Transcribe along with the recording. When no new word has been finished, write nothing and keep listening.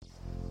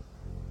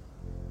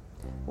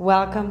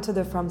Welcome to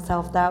the From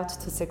Self-Doubt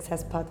to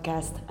Success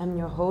podcast. I'm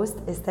your host,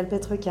 Estelle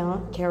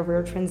Petruquin,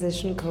 career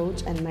transition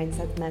coach and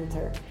mindset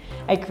mentor.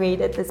 I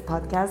created this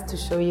podcast to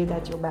show you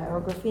that your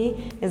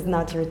biography is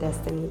not your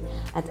destiny.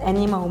 At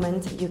any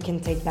moment, you can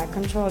take back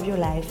control of your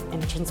life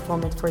and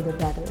transform it for the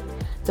better.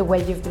 The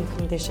way you've been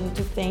conditioned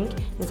to think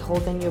is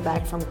holding you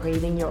back from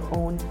creating your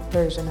own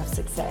version of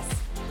success.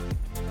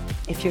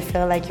 If you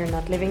feel like you're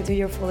not living to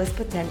your fullest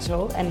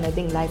potential and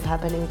letting life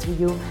happening to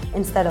you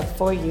instead of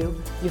for you,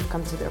 you've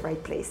come to the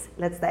right place.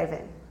 Let's dive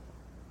in.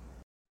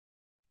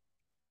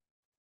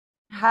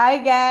 Hi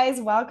guys,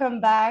 welcome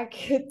back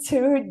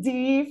to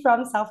the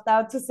From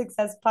Self-Doubt to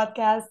Success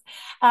podcast.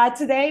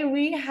 Today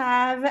we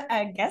have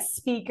a guest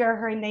speaker.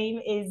 Her name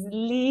is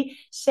Lee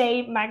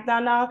Shea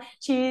McDonald.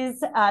 She's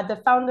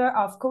the founder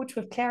of Coach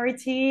with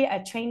Clarity,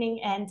 a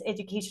training and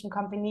education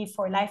company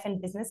for life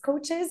and business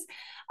coaches.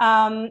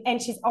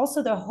 And she's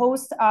also the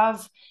host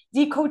of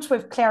the Coach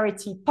with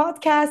Clarity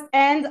podcast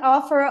and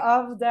author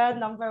of the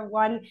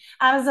 #1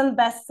 Amazon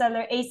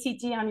bestseller,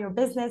 ACT on Your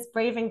Business,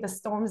 Braving the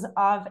Storms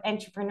of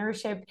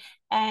Entrepreneurship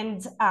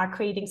and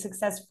Creating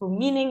Success Through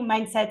Meaning,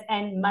 Mindset,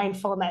 and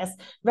Mindfulness.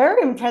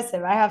 Very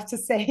impressive, I have to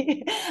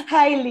say.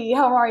 Hi, Lee.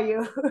 How are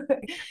you?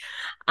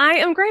 I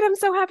am great. I'm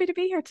so happy to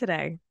be here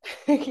today.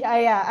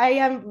 Yeah, I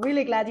am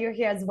really glad you're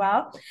here as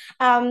well.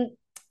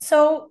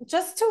 So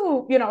just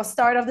to,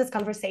 start off this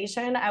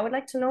conversation, I would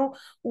like to know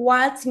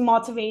what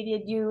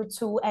motivated you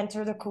to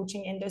enter the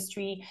coaching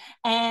industry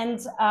and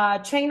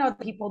train other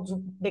people to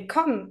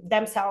become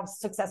themselves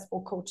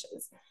successful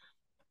coaches.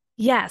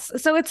 Yes.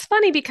 So it's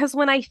funny because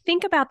when I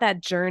think about that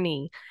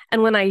journey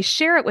and when I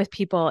share it with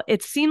people,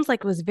 it seems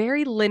like it was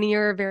very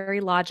linear,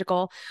 very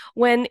logical,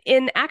 when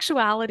in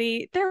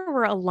actuality, there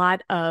were a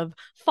lot of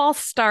false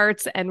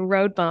starts and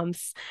road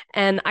bumps.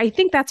 And I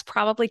think that's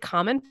probably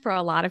common for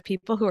a lot of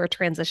people who are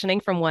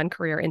transitioning from one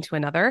career into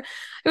another.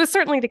 It was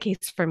certainly the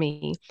case for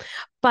me.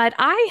 But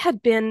I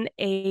had been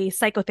a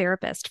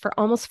psychotherapist for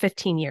almost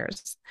 15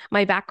 years.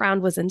 My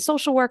background was in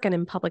social work and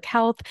in public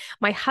health.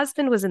 My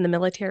husband was in the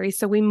military,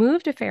 so we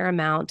moved a fair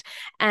amount.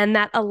 And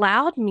that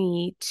allowed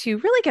me to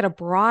really get a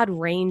broad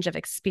range of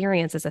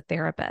experience as a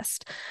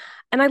therapist.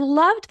 And I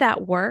loved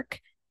that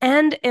work,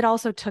 and it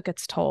also took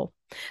its toll.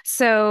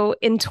 So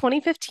in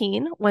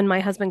 2015, when my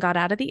husband got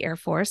out of the Air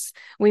Force,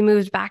 we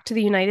moved back to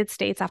the United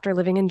States after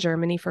living in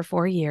Germany for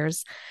 4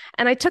 years.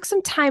 And I took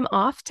some time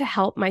off to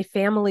help my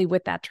family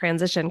with that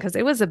transition because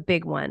it was a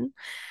big one.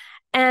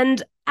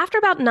 And after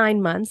about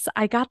 9 months,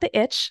 I got the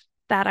itch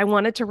that I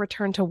wanted to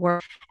return to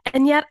work.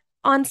 And yet,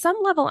 on some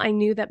level, I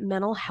knew that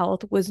mental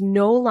health was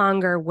no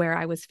longer where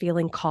I was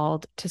feeling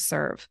called to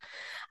serve.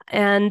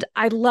 And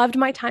I loved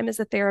my time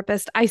as a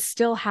therapist. I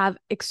still have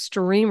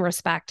extreme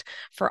respect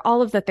for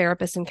all of the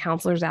therapists and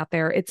counselors out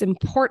there. It's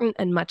important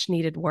and much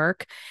needed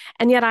work.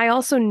 And yet I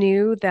also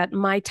knew that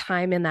my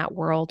time in that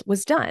world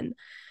was done.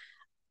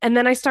 And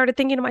then I started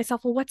thinking to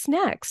myself, well, what's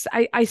next?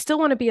 I still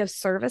want to be of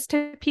service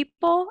to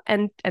people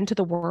and to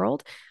the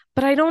world,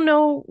 but I don't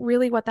know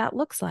really what that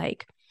looks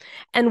like.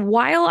 And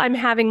while I'm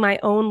having my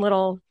own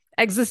little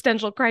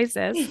existential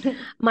crisis,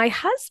 my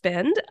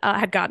husband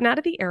had gotten out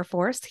of the Air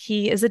Force.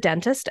 He is a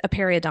dentist, a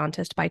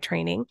periodontist by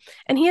training,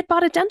 and he had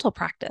bought a dental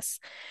practice.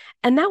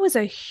 And that was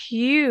a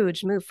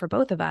huge move for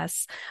both of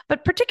us,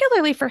 but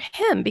particularly for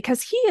him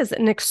because he is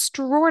an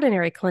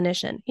extraordinary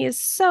clinician. He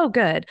is so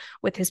good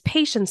with his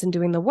patients and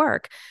doing the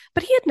work,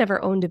 but he had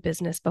never owned a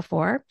business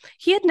before.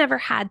 He had never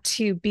had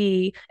to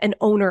be an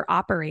owner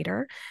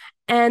operator.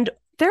 And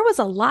there was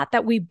a lot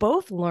that we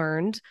both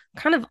learned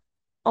kind of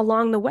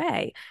along the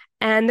way.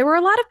 And there were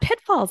a lot of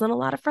pitfalls and a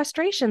lot of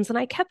frustrations. And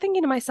I kept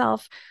thinking to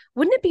myself,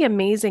 wouldn't it be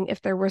amazing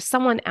if there was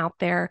someone out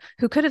there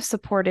who could have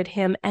supported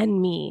him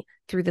and me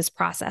through this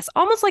process,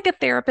 almost like a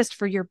therapist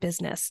for your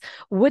business?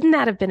 Wouldn't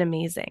that have been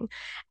amazing?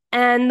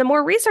 And the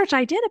more research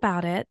I did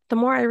about it, the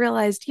more I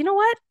realized, you know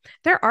what?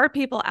 There are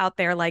people out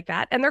there like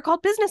that, and they're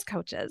called business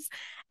coaches.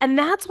 And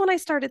that's when I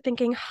started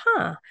thinking,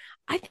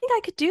 I think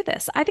I could do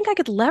this. I think I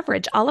could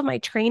leverage all of my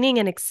training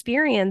and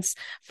experience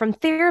from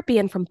therapy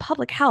and from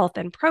public health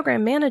and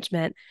program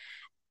management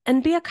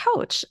and be a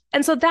coach.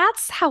 And so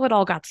that's how it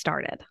all got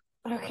started.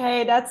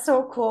 Okay, that's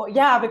so cool.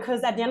 Yeah,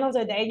 because at the end of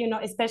the day,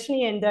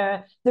 especially in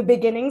the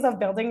beginnings of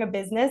building a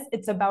business,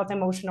 it's about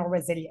emotional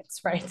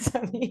resilience, right?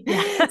 I mean,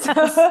 Yes,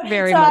 so,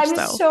 very so much I'm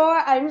so. sure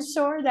I'm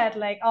sure that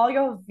like all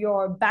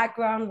your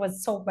background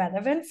was so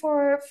relevant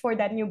for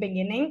that new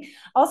beginning.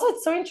 Also,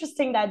 it's so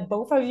interesting that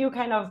both of you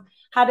kind of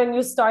had a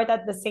new start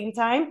at the same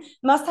time.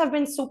 Must have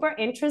been super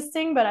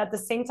interesting, but at the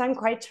same time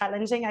quite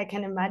challenging, I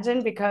can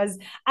imagine, because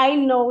I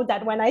know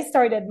that when I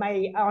started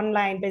my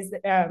online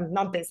business,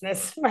 not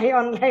business, my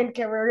online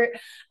career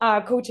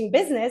coaching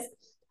business,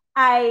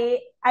 I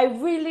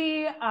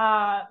really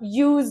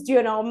used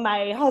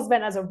my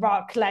husband as a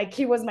rock. Like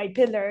he was my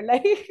pillar.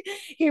 Like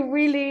he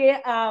really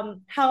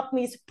helped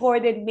me,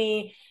 supported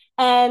me,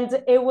 and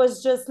it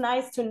was just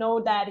nice to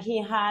know that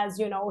he has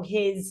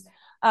his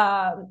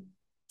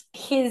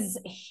his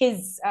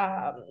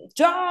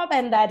job,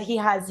 and that he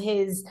has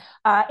his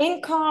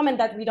income, and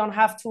that we don't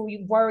have to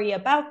worry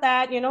about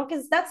that,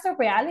 because that's the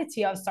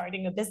reality of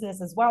starting a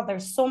business as well.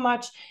 There's so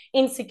much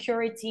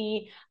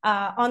insecurity,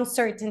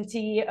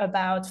 uncertainty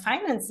about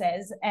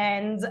finances,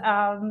 and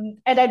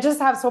I just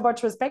have so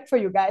much respect for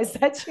you guys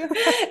that you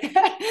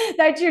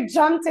that you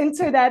jumped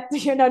into that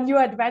new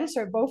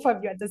adventure, both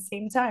of you at the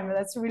same time.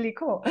 That's really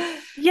cool.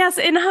 Yes,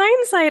 in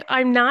hindsight,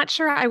 I'm not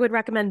sure I would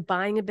recommend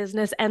buying a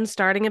business and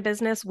starting a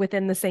business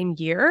within the same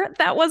year.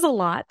 That was a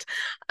lot.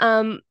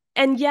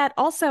 And yet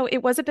also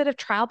it was a bit of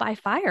trial by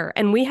fire,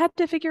 and we had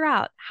to figure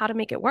out how to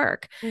make it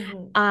work.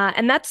 Mm-hmm.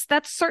 And that's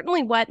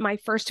certainly what my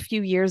first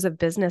few years of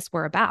business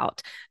were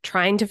about,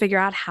 trying to figure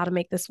out how to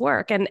make this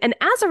work. And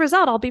as a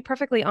result, I'll be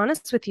perfectly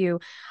honest with you,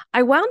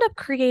 I wound up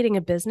creating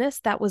a business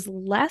that was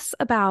less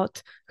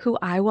about who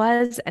I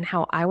was and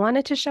how I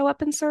wanted to show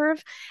up and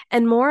serve,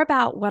 and more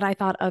about what I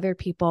thought other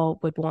people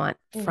would want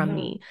from Mm-hmm.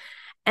 me.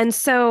 And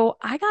so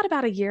I got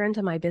about a year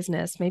into my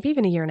business, maybe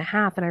even a year and a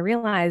half, and I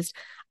realized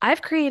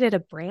I've created a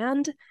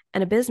brand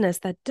and a business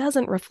that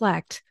doesn't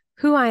reflect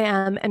who I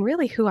am and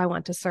really who I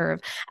want to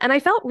serve. And I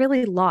felt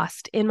really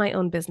lost in my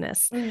own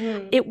business.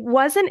 Mm-hmm. It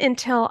wasn't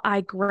until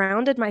I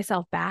grounded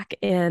myself back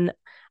in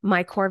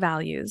my core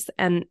values,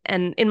 and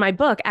in my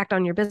book Act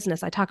on Your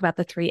Business, I talk about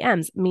the 3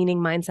 M's: meaning,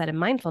 mindset, and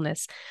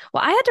mindfulness.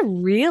 Well, I had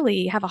to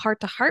really have a heart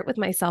to heart with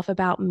myself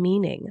about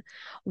meaning.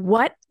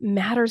 What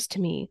matters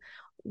to me?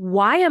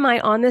 Why am I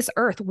on this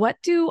earth? What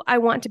do I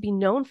want to be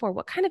known for?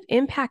 What kind of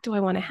impact do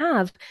I want to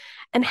have?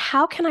 And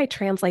how can I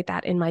translate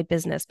that in my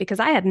business? Because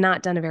I had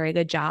not done a very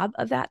good job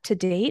of that to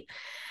date.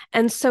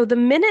 And so the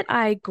minute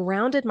I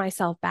grounded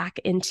myself back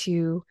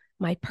into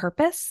my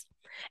purpose,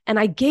 and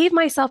I gave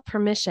myself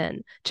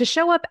permission to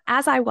show up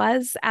as I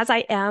was, as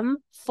I am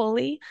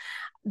fully,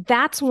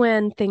 that's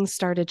when things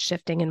started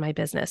shifting in my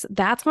business.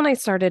 That's when I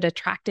started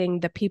attracting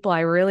the people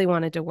I really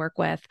wanted to work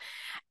with.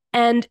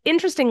 And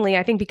interestingly,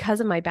 I think because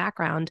of my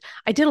background,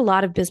 I did a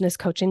lot of business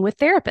coaching with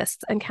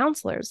therapists and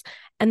counselors.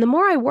 And the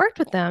more I worked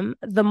with them,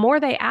 the more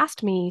they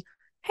asked me,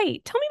 "Hey,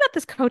 tell me about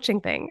this coaching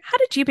thing. How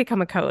did you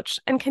become a coach?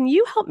 And can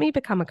you help me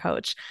become a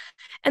coach?"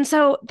 And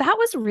so that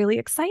was really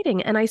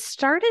exciting. And I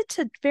started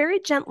to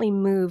very gently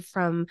move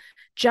from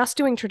just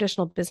doing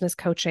traditional business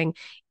coaching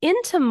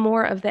into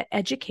more of the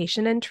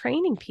education and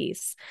training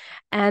piece.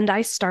 And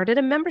I started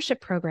a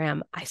membership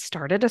program. I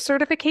started a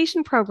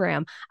certification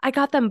program. I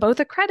got them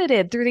both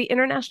accredited through the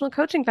International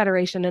Coaching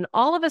Federation. And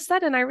all of a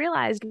sudden, I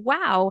realized,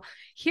 wow,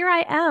 here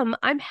I am.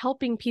 I'm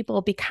helping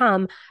people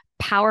become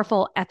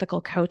powerful,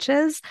 ethical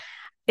coaches.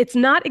 It's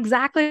not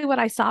exactly what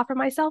I saw for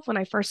myself when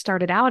I first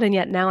started out, and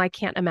yet now I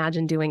can't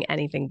imagine doing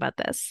anything but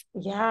this.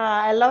 Yeah,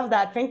 I love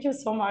that. Thank you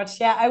so much.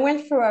 Yeah, I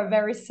went through a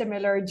very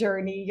similar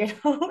journey.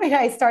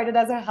 I started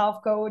as a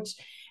health coach,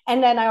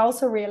 and then I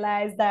also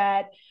realized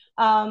that,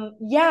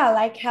 yeah, I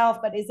like health,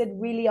 but is it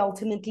really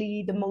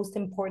ultimately the most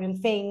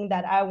important thing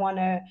that I want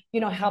to,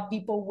 help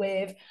people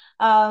with?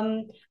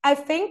 I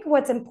think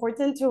what's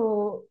important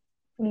to,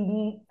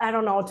 I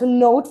don't know, to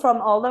note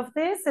from all of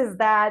this is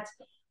that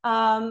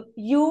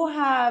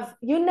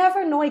you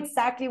never know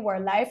exactly where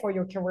life or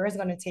your career is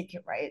going to take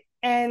you, right?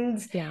 And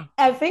Yeah.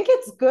 I think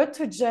it's good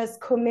to just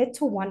commit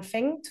to one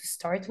thing to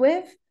start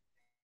with,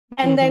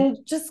 and Hmm. then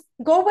just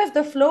go with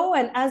the flow.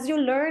 And as you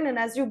learn and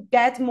as you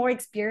get more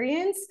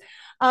experience,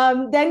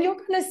 then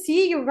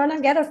you're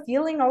gonna get a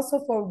feeling also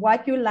for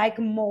what you like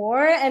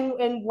more,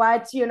 and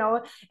what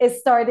is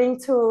starting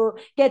to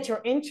get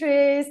your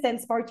interest and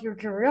spark your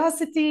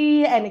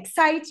curiosity and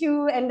excite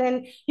you, and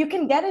then you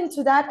can get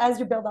into that as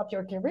you build up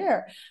your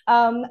career.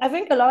 I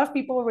think a lot of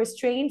people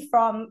restrain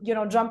from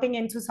jumping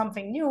into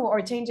something new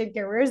or changing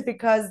careers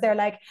because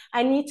they're like,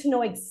 I need to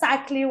know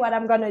exactly what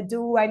I'm gonna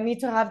do. I need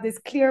to have this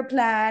clear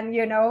plan.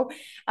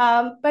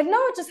 But no,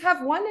 just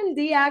have one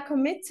idea,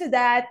 commit to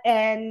that,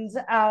 and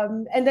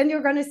then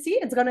you're gonna see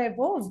it's gonna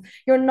evolve.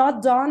 You're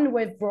not done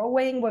with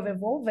growing, with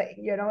evolving,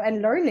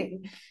 and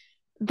learning.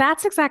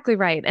 That's exactly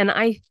right. And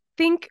I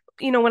think,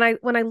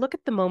 when I look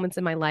at the moments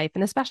in my life,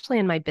 and especially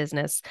in my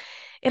business,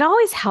 it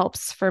always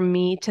helps for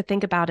me to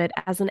think about it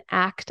as an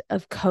act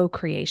of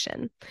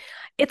co-creation.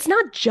 It's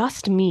not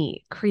just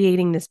me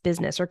creating this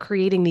business or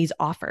creating these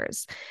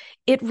offers.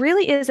 It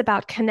really is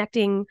about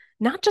connecting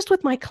not just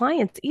with my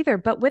clients either,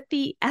 but with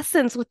the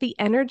essence, with the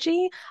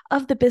energy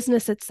of the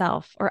business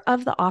itself or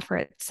of the offer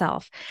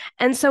itself.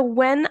 And so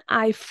when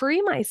I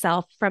free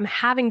myself from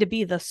having to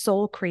be the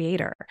sole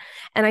creator,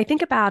 and I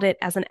think about it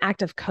as an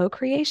act of co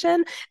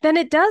creation, then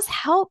it does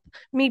help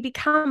me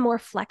become more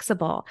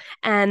flexible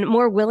and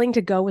more willing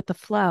to go with the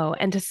flow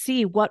and to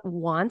see what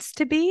wants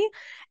to be.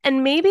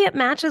 And maybe it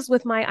matches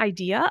with my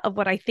idea of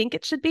what I think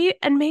it should be,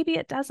 and maybe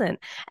it doesn't.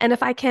 And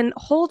if I can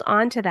hold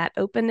on to that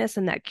openness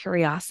and that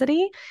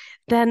curiosity,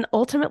 then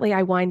ultimately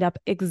I wind up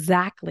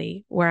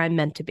exactly where I'm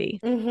meant to be.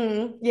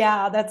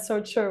 Yeah, that's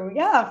so true.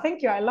 Yeah,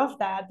 thank you. I love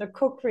that. The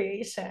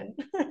co-creation.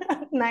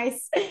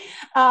 Nice.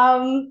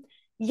 Um,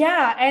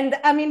 Yeah, and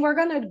I mean we're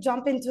gonna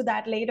jump into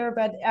that later,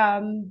 but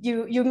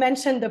you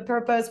mentioned the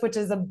purpose, which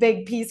is a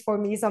big piece for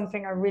me,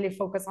 something I really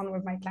focus on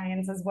with my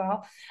clients as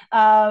well.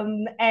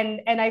 And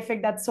I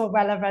think that's so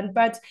relevant.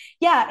 But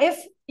yeah,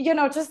 if you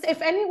know, just if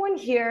anyone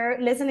here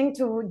listening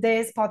to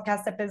this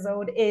podcast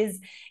episode is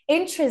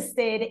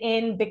interested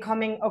in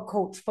becoming a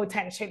coach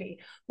potentially,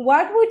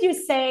 what would you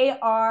say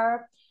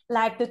are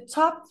like the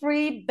top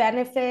three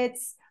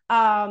benefits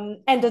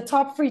and the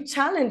top three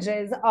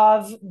challenges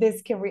of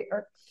this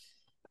career?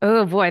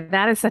 Oh boy,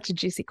 that is such a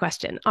juicy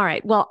question. All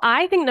right. Well,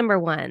 I think number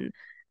one,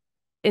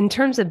 in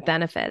terms of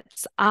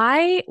benefits,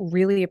 I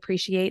really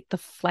appreciate the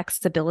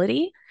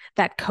flexibility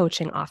that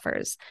coaching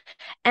offers.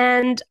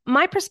 And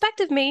my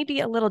perspective may be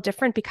a little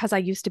different because I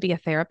used to be a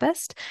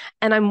therapist,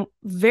 and I'm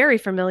very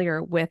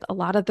familiar with a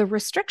lot of the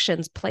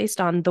restrictions placed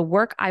on the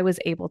work I was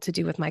able to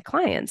do with my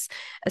clients,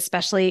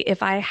 especially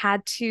if I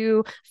had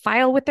to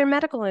file with their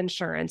medical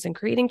insurance and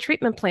creating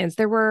treatment plans.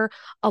 There were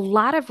a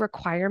lot of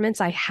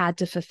requirements I had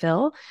to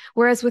fulfill.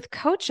 Whereas with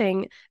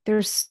coaching,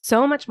 there's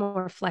so much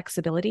more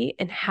flexibility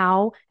in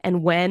how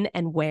and when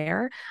and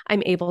where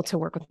I'm able to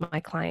work with my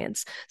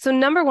clients. So,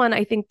 number one,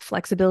 I think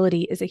flexibility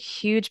is a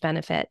huge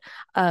benefit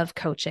of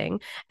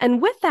coaching.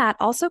 And with that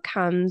also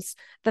comes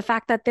the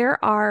fact that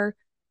there are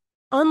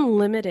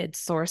unlimited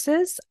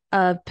sources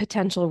of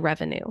potential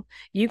revenue.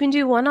 You can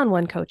do one on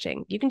one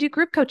coaching, you can do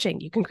group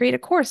coaching, you can create a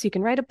course, you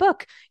can write a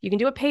book, you can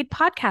do a paid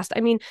podcast.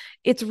 I mean,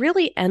 it's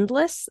really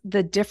endless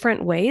the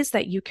different ways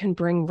that you can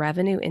bring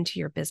revenue into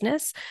your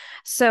business.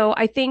 So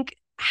I think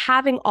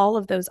having all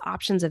of those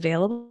options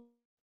available.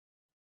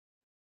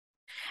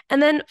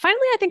 And then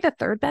finally, I think the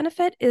third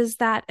benefit is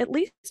that, at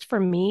least for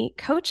me,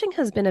 coaching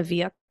has been a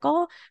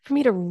vehicle for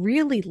me to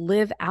really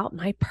live out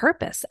my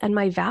purpose and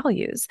my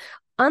values.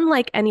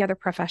 Unlike any other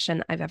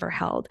profession I've ever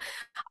held,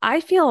 I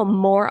feel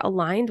more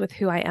aligned with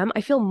who I am.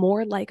 I feel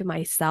more like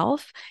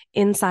myself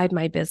inside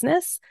my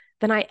business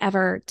than I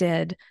ever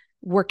did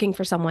working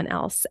for someone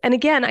else. And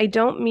again, I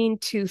don't mean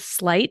to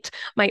slight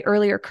my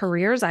earlier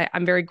careers.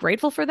 I'm very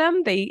grateful for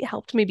them. They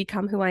helped me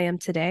become who I am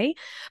today.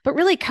 But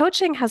really,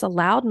 coaching has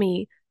allowed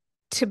me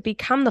to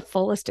become the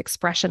fullest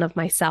expression of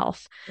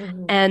myself.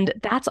 Mhm. And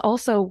that's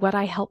also what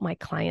I help my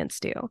clients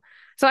do.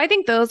 So I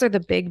think those are the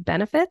big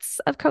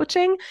benefits of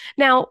coaching.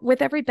 Now,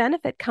 with every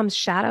benefit comes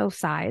shadow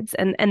sides,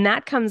 and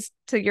that comes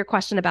to your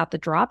question about the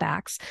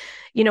drawbacks.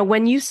 You know,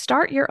 when you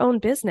start your own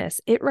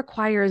business, it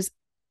requires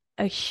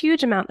a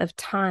huge amount of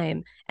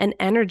time and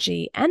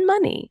energy and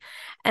money.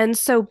 And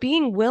so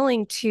being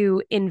willing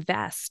to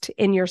invest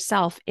in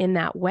yourself in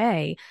that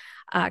way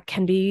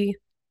can be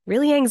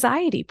really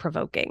anxiety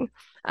provoking.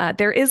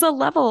 There is a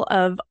level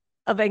of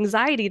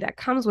anxiety that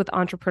comes with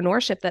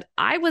entrepreneurship that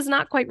I was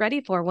not quite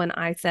ready for when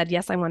I said,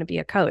 yes, I want to be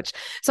a coach.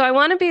 So I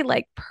want to be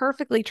like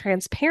perfectly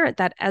transparent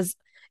that as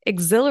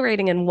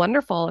exhilarating and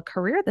wonderful a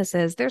career this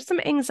is, there's some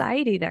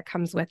anxiety that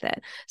comes with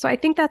it. So I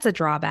think that's a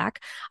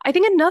drawback. I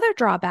think another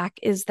drawback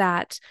is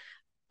that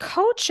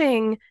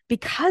coaching,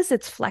 because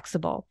it's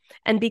flexible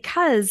and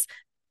because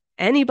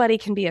anybody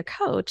can be a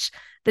coach,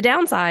 the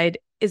downside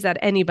is that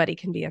anybody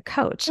can be a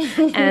coach.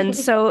 And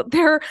so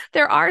there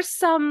are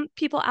some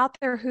people out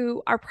there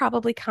who are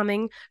probably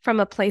coming from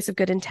a place of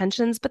good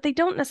intentions, but they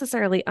don't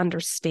necessarily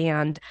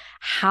understand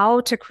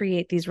how to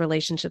create these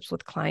relationships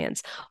with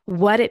clients,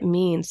 what it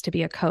means to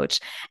be a coach.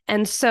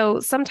 And so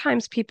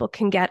sometimes people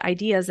can get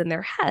ideas in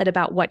their head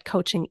about what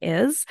coaching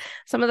is.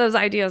 Some of those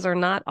ideas are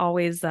not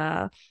always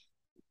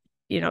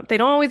they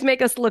don't always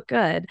make us look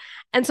good.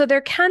 And so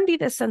there can be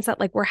this sense that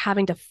like we're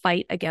having to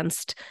fight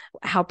against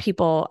how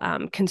people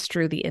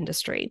construe the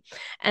industry.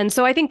 And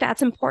so I think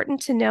that's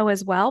important to know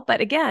as well.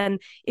 But again,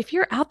 if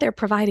you're out there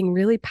providing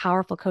really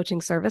powerful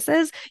coaching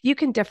services, you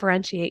can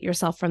differentiate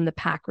yourself from the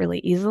pack really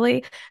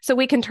easily. So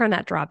we can turn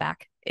that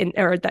drawback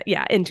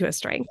into a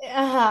strength.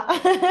 Yeah,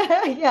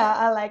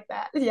 I like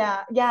that.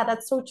 Yeah, yeah,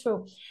 that's so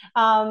true.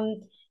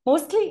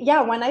 Mostly,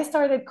 yeah, when I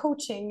started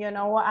coaching,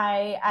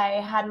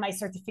 I had my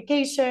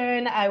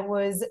certification.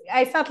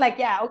 I felt like,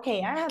 yeah,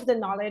 okay, I have the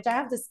knowledge, I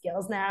have the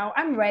skills now.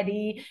 I'm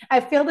ready. I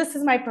feel this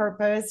is my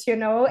purpose.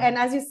 And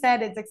as you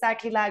said, it's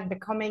exactly like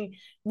becoming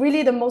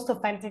really the most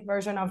authentic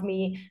version of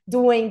me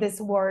doing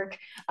this work.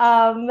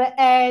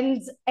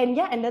 And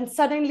yeah, and then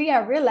suddenly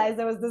I realized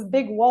there was this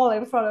big wall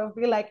in front of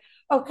me, like,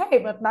 okay,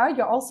 but now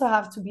you also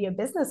have to be a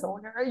business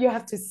owner. You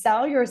have to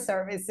sell your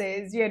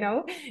services, you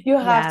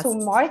have to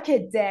Yes.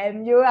 market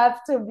them. You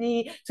have to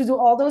do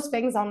all those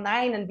things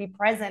online and be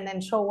present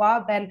and show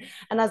up. And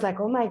I was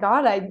like, oh my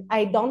God,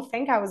 I don't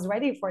think I was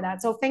ready for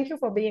that. So thank you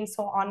for being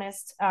so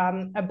honest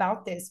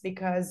about this,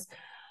 because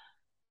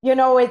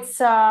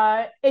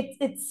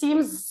it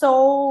seems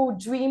so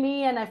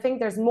dreamy, and I think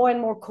there's more and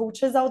more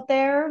coaches out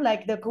there.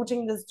 Like the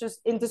coaching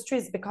industry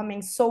is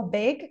becoming so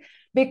big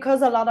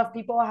because a lot of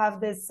people have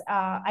this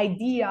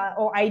idea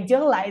or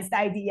idealized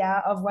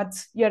idea of what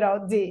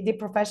the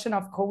profession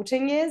of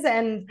coaching is,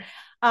 and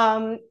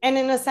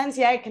in a sense,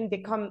 yeah, it can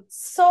become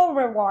so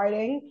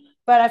rewarding.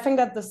 But I think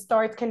that the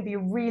start can be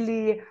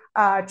really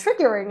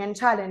triggering and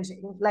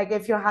challenging, like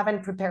if you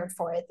haven't prepared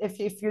for it, if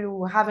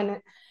you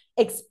haven't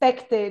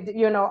expected,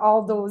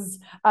 all those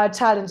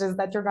challenges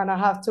that you're gonna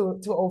have to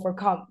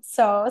overcome.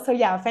 So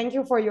yeah, thank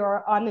you for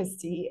your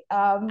honesty.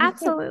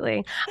 Absolutely.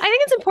 I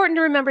think it's important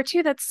to remember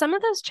too that some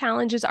of those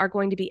challenges are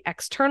going to be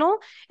external.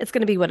 It's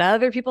going to be what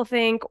other people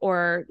think,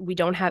 or we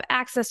don't have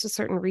access to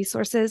certain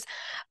resources.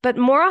 But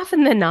more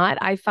often than not,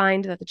 I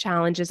find that the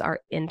challenges are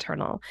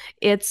internal.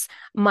 It's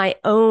my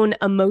own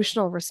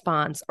emotional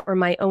response or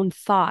my own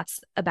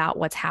thoughts about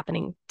what's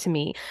happening to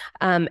me.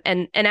 And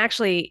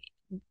actually,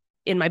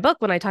 in my book,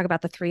 when I talk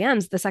about the three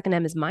M's, the second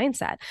M is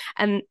mindset.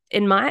 And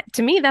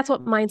to me, that's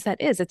what mindset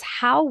is. It's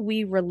how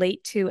we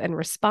relate to and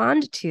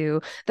respond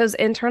to those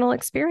internal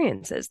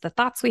experiences, the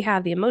thoughts we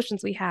have, the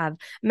emotions we have,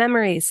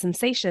 memories,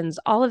 sensations,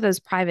 all of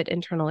those private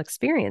internal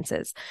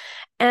experiences.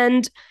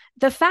 And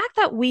the fact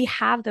that we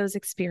have those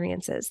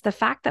experiences, the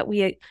fact that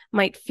we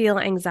might feel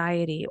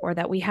anxiety or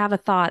that we have a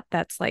thought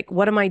that's like,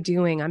 what am I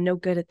doing? I'm no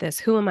good at this.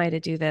 Who am I to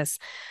do this?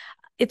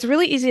 It's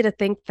really easy to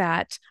think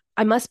that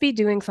I must be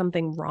doing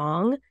something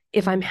wrong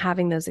if I'm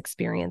having those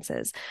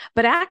experiences.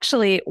 But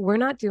actually, we're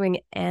not doing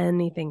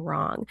anything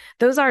wrong.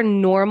 Those are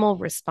normal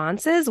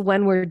responses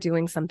when we're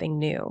doing something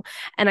new.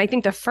 And I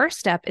think the first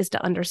step is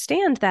to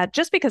understand that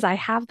just because I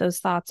have those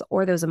thoughts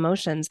or those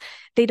emotions,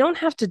 they don't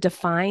have to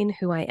define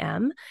who I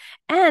am.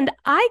 And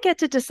I get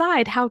to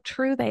decide how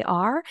true they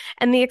are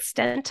and the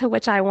extent to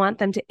which I want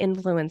them to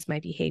influence my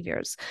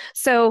behaviors.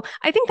 So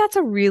I think that's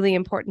a really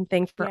important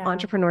thing for Yeah.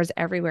 entrepreneurs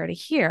everywhere to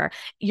hear.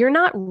 You're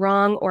not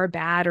wrong or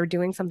bad or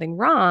doing something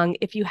wrong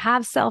if you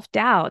have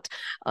self-doubt.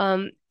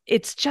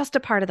 It's just a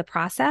part of the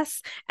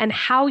process, and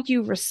how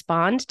you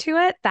respond to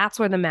it, that's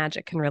where the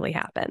magic can really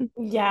happen.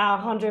 Yeah,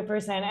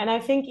 100%. And I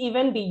think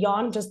even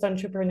beyond just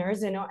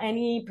entrepreneurs,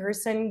 any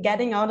person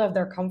getting out of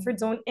their comfort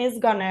zone is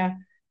gonna,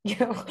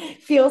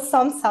 feel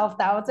some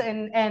self-doubt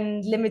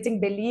and limiting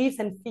beliefs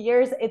and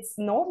fears. It's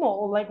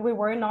normal. Like we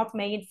were not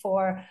made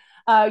for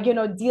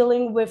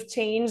dealing with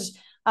change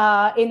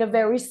in a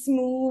very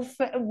smooth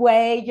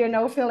way,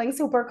 feeling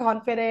super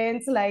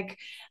confident. Like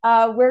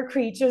we're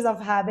creatures of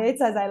habits,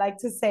 as I like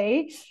to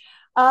say.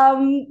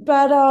 Um,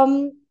 but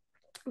um,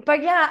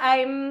 but yeah,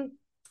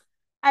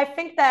 I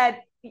think that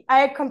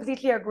I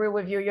completely agree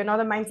with you. The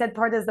mindset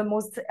part is the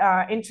most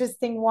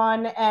interesting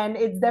one. And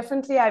it's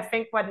definitely, I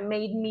think, what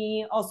made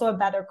me also a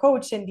better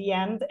coach in the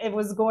end. It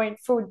was going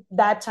through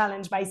that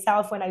challenge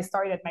myself when I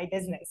started my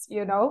business,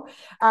 Yeah.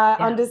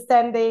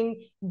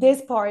 understanding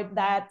this part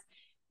that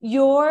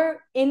your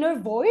inner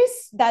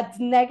voice, that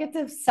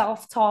negative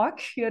self talk,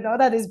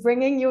 that is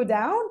bringing you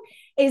down,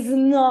 is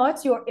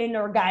not your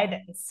inner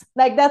guidance.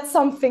 Like that's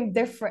something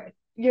different.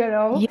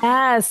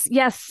 Yes,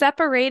 yes,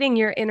 separating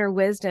your inner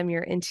wisdom,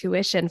 your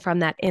intuition from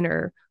that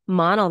inner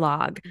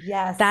monologue.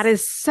 That Yes.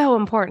 is so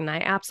important.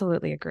 I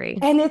absolutely agree.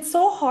 And it's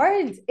so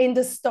hard in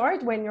the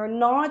start when you're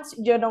not,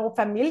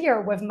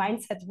 familiar with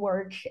mindset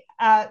work,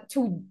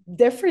 to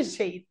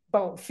differentiate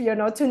both,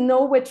 to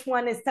know which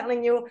one is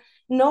telling you,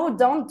 no,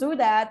 don't do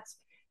that,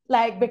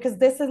 like because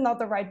this is not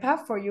the right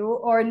path for you,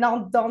 or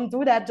no, don't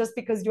do that just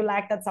because you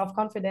lack that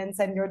self-confidence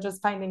and you're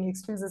just finding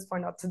excuses for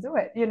not to do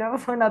it,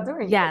 for not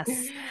doing it. Yes.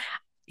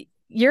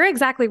 You're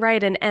exactly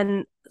right.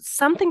 And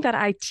something that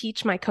I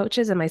teach my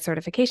coaches in my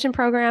certification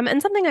program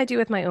and something I do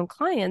with my own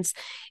clients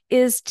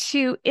is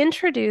to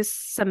introduce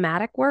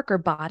somatic work or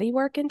body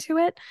work into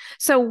it.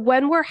 So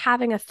when we're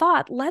having a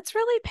thought, let's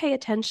really pay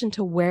attention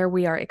to where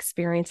we are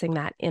experiencing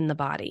that in the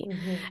body.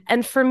 Mm-hmm.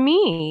 And for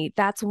me,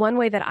 that's one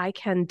way that I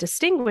can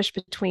distinguish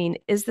between,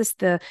 is this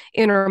the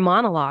inner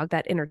monologue,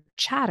 that inner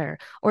chatter,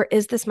 or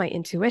is this my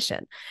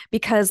intuition?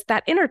 Because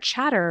that inner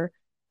chatter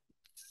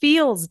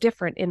feels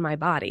different in my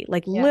body.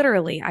 Like Yeah.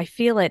 literally, I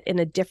feel it in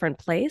a different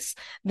place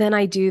than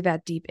I do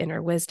that deep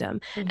inner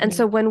wisdom. And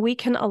so Mm-hmm. when we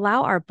can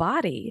allow our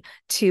body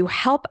to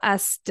help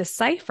us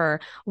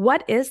decipher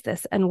what is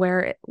this and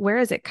where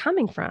is it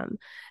coming from,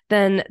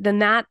 then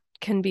that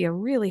can be a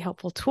really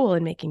helpful tool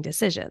in making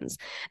decisions.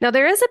 Now,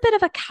 there is a bit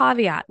of a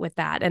caveat with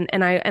that.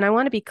 And I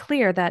want to be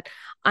clear that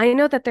I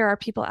know that there are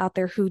people out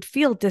there who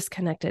feel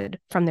disconnected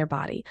from their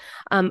body.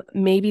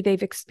 Maybe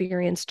they've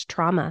experienced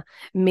trauma.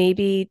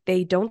 Maybe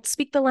they don't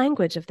speak the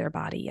language of their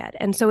body yet.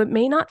 And so it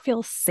may not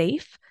feel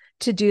safe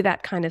to do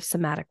that kind of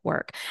somatic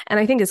work. And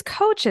I think as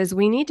coaches,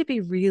 we need to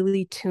be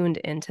really tuned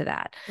into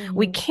that.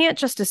 We Mm-hmm. can't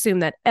just assume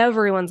that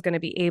everyone's going to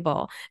be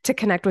able to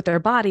connect with their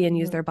body and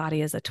use Mm-hmm. their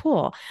body as a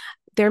tool.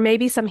 There may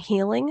be some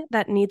healing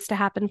that needs to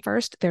happen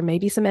first. There may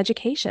be some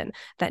education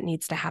that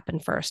needs to happen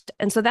first.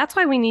 And so that's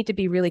why we need to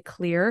be really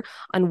clear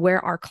on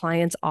where our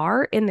clients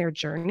are in their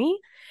journey.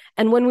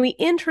 And when we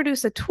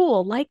introduce a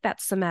tool like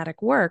that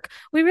somatic work,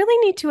 we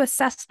really need to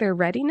assess their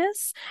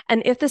readiness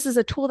and if this is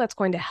a tool that's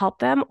going to help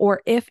them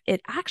or if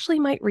it actually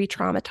might re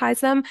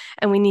traumatize them.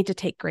 And we need to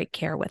take great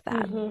care with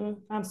that. Mm-hmm.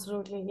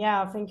 Absolutely.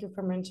 Yeah. Thank you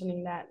for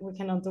mentioning that. We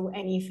cannot do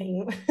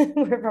anything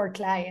with our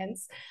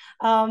clients.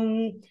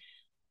 Um,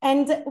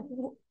 and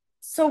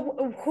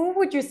so, who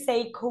would you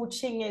say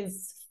coaching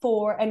is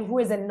for and who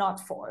is it not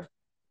for?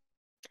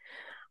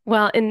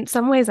 Well, in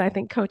some ways, I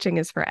think coaching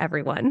is for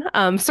everyone.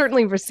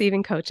 Certainly,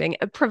 receiving coaching,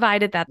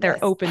 provided that they're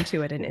Yes. open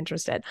to it and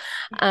interested.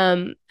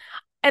 Um,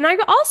 And I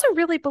also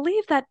really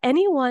believe that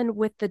anyone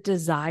with the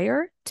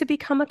desire to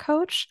become a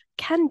coach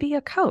can be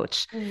a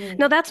coach. Now,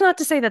 Mm-hmm. that's not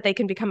to say that they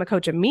can become a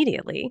coach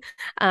immediately.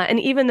 And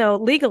even though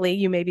legally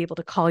you may be able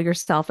to call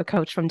yourself a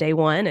coach from day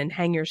one and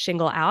hang your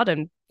shingle out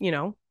and,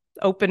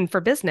 open for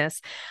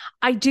business,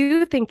 I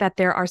do think that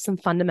there are some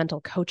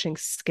fundamental coaching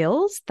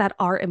skills that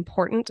are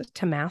important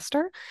to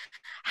master.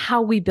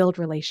 How we build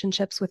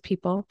relationships with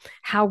people,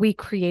 how we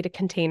create a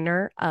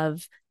container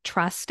of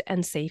trust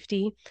and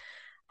safety,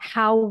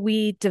 how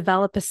we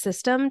develop a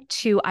system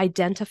to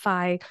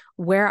identify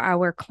where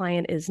our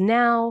client is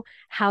now,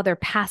 how their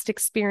past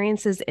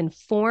experiences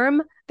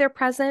inform their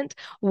present,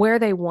 where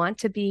they want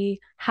to be,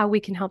 how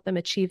we can help them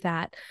achieve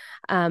that.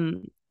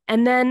 Um,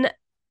 and then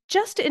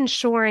just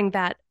ensuring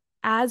that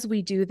as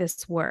we do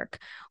this work,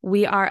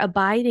 we are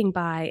abiding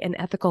by an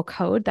ethical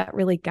code that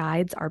really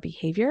guides our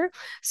behavior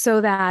so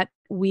that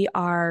we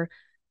are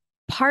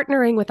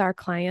partnering with our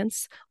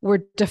clients.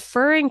 We're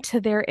deferring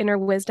to their inner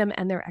wisdom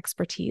and their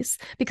expertise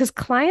because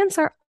clients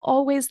are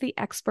always the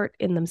expert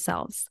in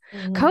themselves.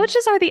 Mm-hmm.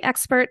 Coaches are the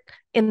expert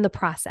in the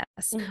process.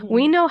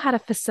 We Mm-hmm. know how to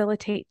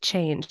facilitate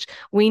change.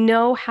 We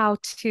know how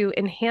to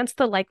enhance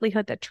the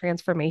likelihood that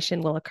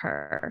transformation will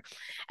occur.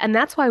 And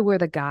that's why we're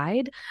the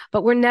guide,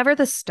 but we're never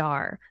the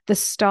star. The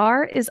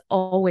star is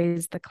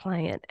always the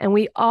client. And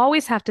we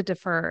always have to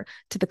defer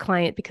to the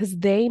client because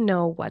they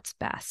know what's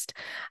best.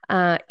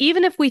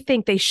 Even if we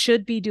think they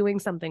should be doing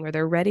something or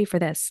they're ready for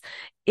this,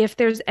 if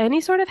there's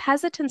any sort of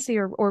hesitancy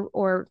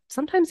or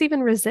sometimes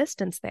even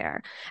resistance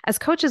there, as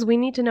coaches, we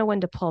need to know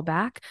when to pull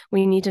back.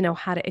 We need to know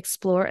how to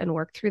explore and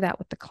work through that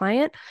with the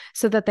client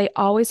so that they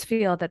always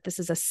feel that this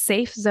is a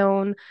safe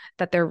zone,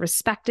 that they're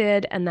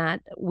respected, and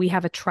that we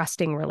have a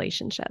trusting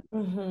relationship.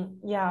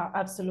 Mm-hmm. Yeah,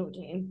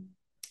 absolutely.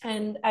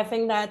 And I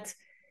think that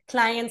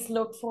clients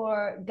look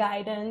for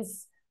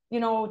guidance,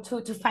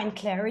 to find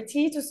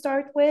clarity to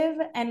start with,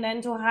 and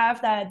then to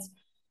have that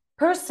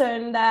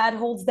person that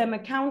holds them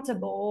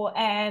accountable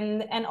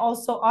and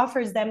also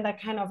offers them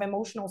that kind of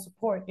emotional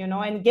support,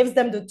 and gives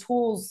them the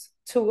tools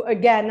to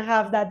again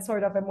have that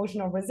sort of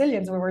emotional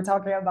resilience we were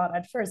talking about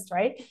at first,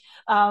 right?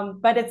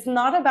 But it's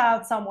not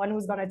about someone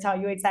who's going to tell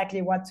you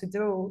exactly what to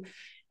do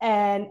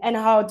and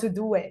how to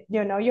do it.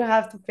 You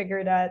have to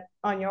figure that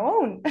on your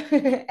own.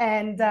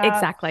 and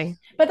Exactly.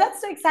 But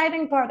that's the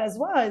exciting part as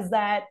well, is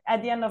that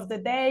at the end of the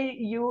day,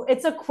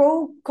 it's a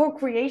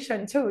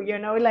co-creation too,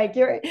 like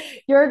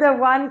you're the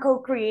one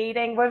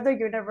co-creating with the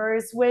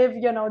universe,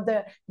 with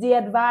the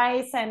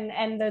advice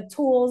and the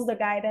tools, the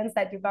guidance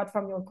that you got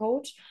from your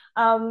coach.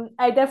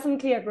 I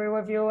definitely agree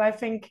with you. I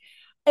think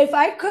if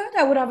I could,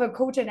 I would have a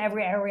coach in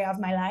every area of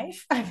my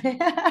life.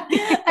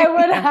 I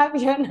would Yeah.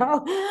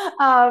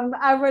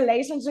 have, a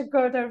relationship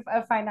coach,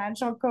 a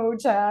financial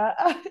coach, a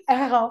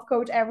health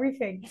coach,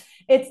 everything.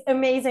 It's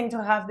amazing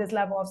to have this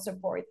level of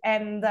support,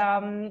 and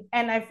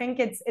I think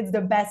it's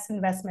the best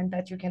investment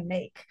that you can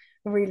make.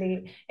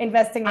 Really,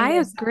 investing in I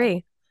yourself.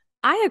 agree.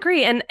 I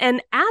agree. And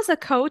as a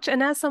coach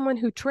and as someone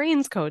who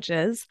trains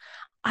coaches,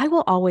 I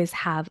will always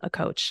have a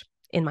coach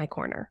in my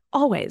corner,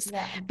 always,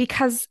 Yeah.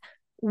 because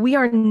we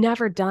are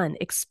never done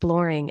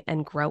exploring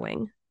and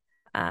growing.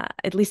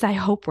 At least I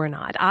hope we're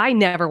not. I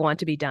never want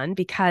to be done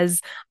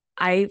because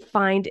I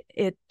find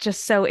it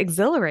just so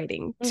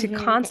exhilarating to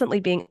Mm-hmm. constantly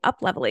being up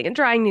leveling and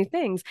trying new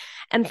things.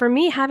 And for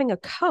me, having a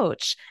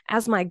coach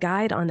as my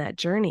guide on that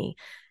journey,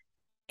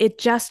 it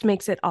just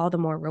makes it all the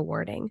more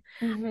rewarding.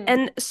 Mm-hmm.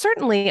 And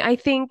certainly, I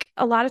think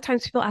a lot of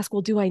times people ask,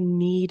 well, do I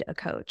need a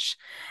coach?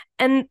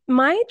 And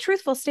my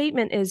truthful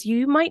statement is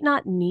you might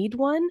not need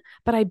one,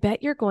 but I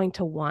bet you're going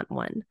to want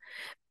one.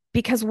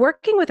 Because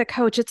working with a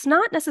coach, it's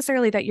not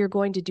necessarily that you're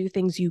going to do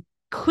things you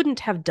couldn't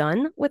have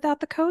done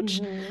without the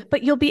coach, Mm-hmm.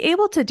 but you'll be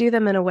able to do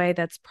them in a way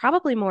that's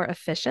probably more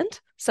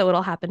efficient. So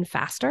it'll happen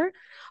faster.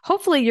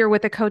 Hopefully, you're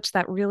with a coach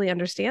that really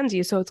understands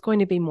you. So it's going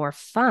to be more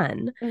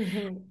fun.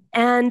 Mm-hmm.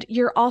 And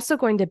you're also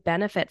going to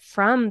benefit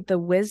from the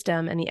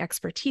wisdom and the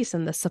expertise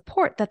and the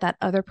support that that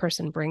other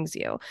person brings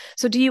you.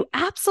 So, do you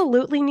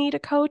absolutely need a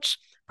coach?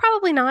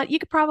 Probably not. You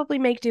could probably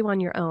make do on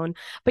your own,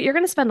 but you're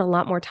going to spend a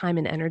lot more time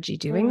and energy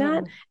doing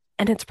that. Mm-hmm.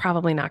 And it's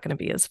probably not going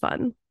to be as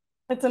fun.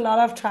 It's a lot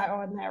of trial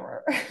and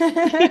error.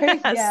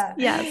 Yes,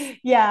 Yeah,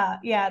 yes.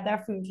 yeah,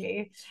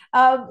 definitely.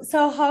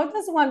 So how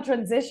does one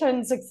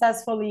transition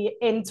successfully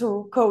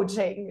into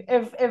coaching,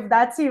 if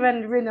that's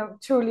even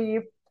truly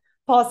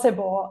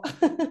possible,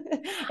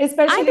 I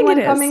especially think it when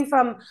is. coming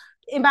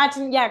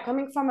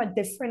from a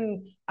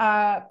different,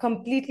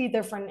 completely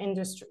different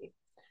industry.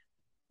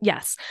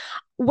 Yes.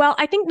 Well,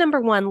 I think number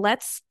one,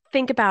 let's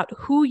think about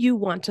who you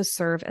want to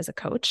serve as a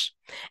coach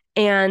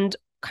and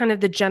kind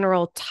of the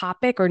general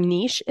topic or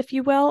niche, if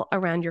you will,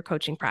 around your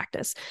coaching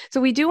practice.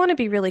 So we do want to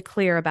be really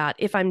clear about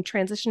if I'm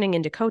transitioning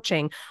into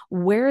coaching,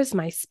 where is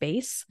my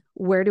space?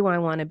 Where do I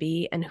want to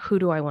be? And who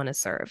do I want to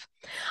serve?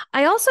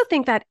 I also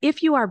think that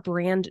if you are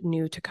brand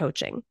new to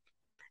coaching,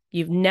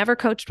 you've never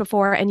coached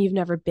before and you've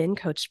never been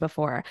coached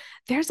before,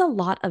 there's a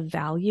lot of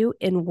value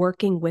in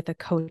working with a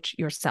coach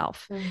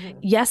yourself.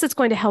 Yes, it's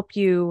going to help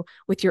you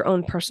with your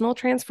own personal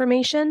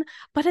transformation,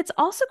 but it's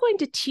also going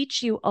to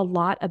teach you a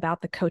lot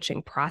about the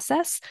coaching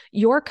process.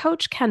 Your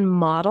coach can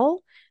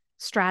model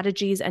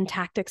strategies and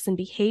tactics and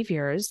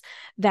behaviors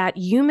that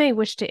you may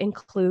wish to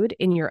include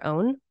in your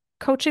own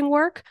coaching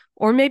work,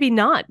 or maybe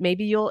not.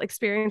 Maybe you'll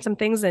experience some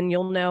things and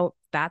you'll know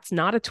that's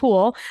not a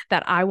tool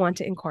that I want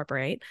to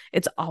incorporate.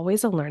 It's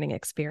always a learning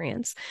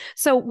experience.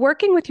 So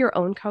working with your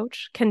own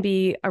coach can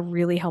be a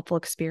really helpful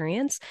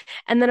experience.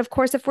 And then, of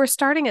course, if we're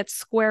starting at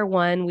square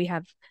one, we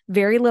have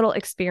very little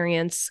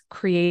experience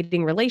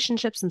creating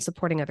relationships and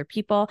supporting other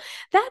people,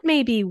 that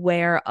may be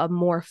where a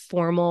more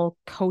formal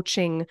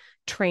coaching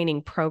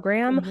training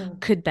program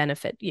could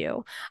benefit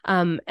you.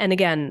 And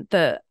again,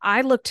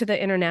 I look to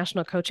the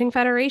International Coaching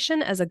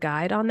Federation as a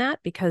guide on that,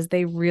 because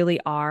they really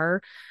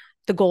are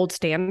the gold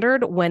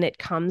standard when it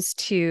comes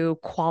to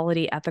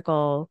quality,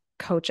 ethical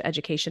coach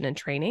education and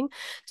training.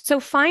 So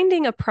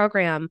finding a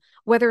program,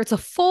 whether it's a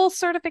full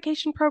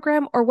certification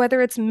program or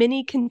whether it's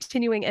mini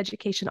continuing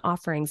education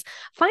offerings,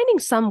 finding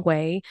some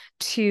way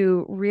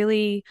to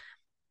really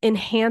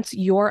enhance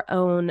your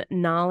own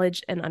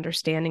knowledge and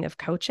understanding of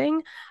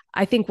coaching,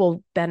 I think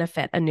will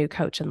benefit a new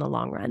coach in the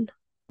long run.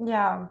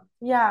 Yeah.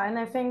 Yeah. And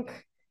I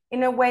think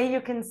in a way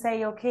you can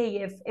say,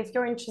 okay, if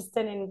you're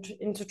interested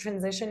into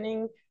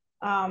transitioning,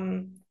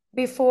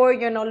 before,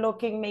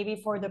 looking maybe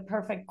for the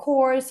perfect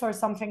course or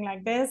something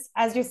like this,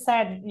 as you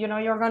said,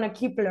 you're going to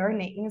keep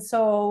learning.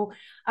 So,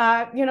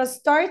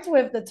 start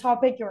with the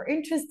topic you're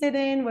interested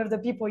in, with the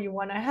people you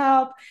want to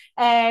help,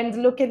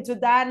 and look into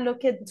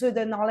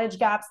the knowledge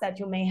gaps that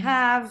you may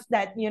have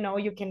that,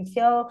 you can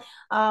fill.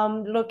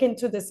 Look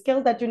into the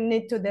skill that you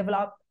need to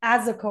develop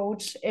as a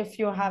coach if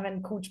you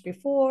haven't coached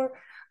before.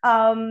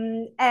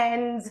 And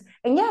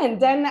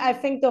then I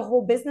think the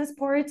whole business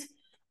part,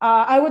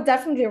 I would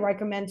definitely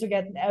recommend to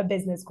get a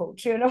business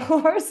coach,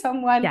 or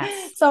someone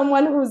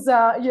who's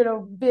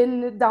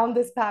been down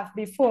this path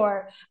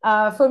before.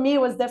 For me,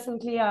 it was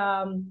definitely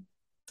a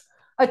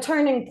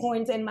turning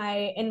point in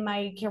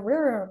my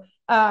career,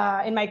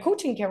 in my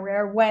coaching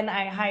career, when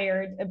I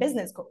hired a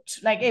business coach.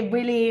 Like, it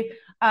really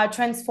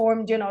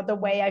transformed, the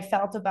way I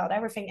felt about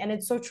everything. And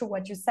it's so true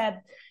what you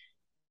said.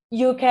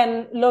 You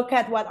can look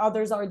at what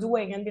others are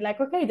doing and be like,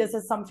 okay, this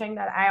is something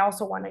that I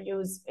also want to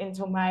use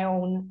into my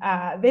own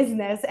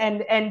business,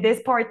 and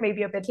this part may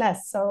be a bit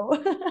less. So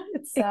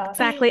it's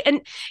exactly.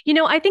 And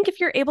I think if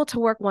you're able to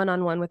work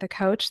one-on-one with a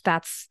coach,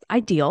 that's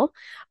ideal.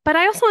 But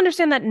I also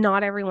understand that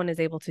not everyone is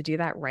able to do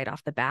that right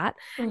off the bat.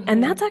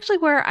 And that's actually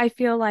where I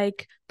feel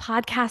like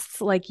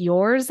podcasts like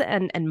yours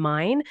and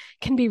mine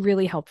can be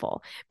really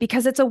helpful,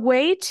 because it's a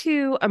way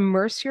to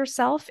immerse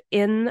yourself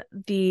in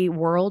the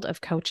world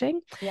of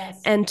coaching.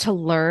 Yes. And to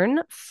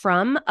learn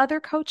from other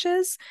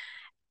coaches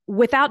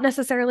without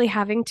necessarily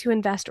having to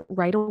invest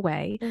right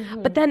away.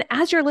 But then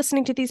as you're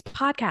listening to these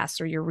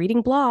podcasts, or you're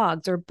reading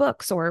blogs or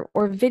books or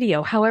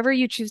video, however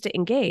you choose to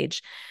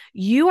engage,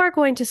 you are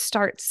going to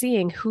start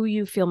seeing who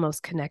you feel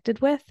most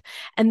connected with.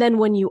 And then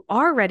when you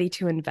are ready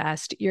to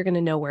invest, you're going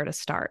to know where to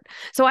start.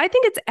 So I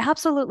think it's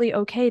absolutely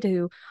okay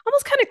to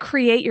almost kind of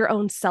create your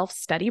own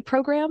self-study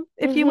program,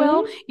 if you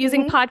will,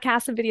 using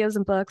podcasts and videos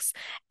and books.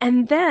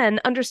 And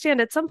then understand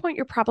at some point,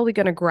 you're probably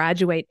going to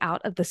graduate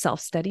out of the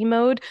self-study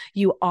mode.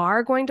 You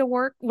are going to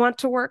want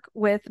to work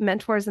with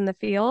mentors in the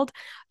field,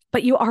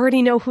 but you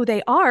already know who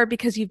they are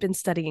because you've been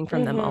studying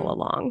from them all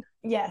along.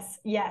 Yes.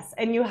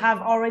 And you have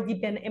already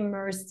been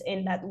immersed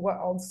in that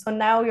world. So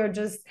now you're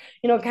just,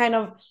 kind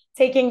of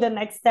taking the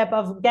next step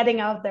of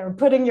getting out there,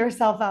 putting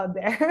yourself out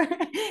there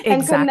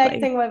and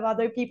connecting with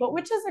other people,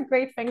 which is a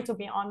great thing, to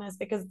be honest,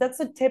 because that's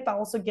a tip I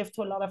also give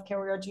to a lot of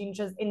career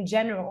changes in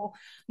general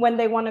when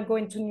they want to go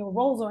into new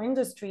roles or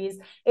industries,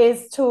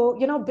 is to,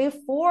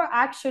 before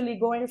actually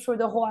going through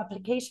the whole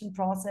application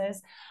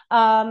process,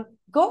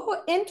 go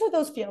into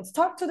those fields,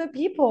 talk to the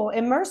people,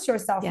 immerse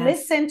yourself,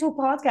 listen to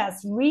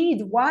podcasts,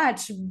 read,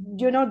 watch,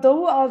 do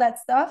all that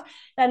stuff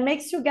that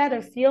makes you get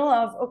a feel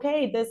of,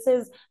 okay,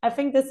 I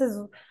think this is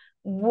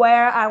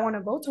where I want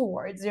to go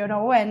towards,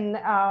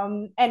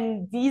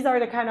 and these are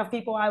the kind of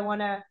people I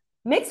want to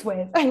mix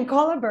with and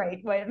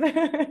collaborate with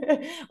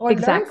or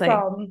learn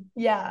from.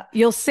 Yeah.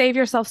 You'll save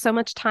yourself so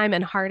much time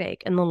and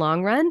heartache in the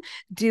long run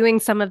doing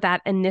some of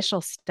that initial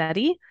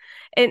study.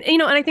 And,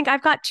 and I think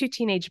I've got 2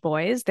 teenage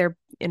boys. They're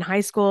in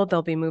high school.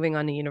 They'll be moving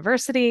on to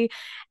university.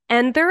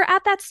 And they're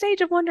at that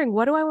stage of wondering,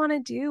 what do I want to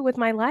do with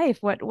my life?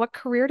 What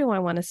career do I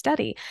want to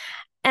study?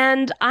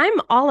 And I'm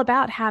all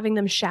about having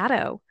them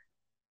shadow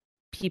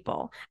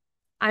people.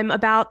 I'm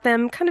about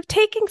them kind of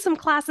taking some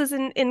classes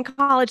in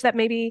college that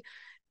maybe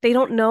they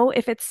don't know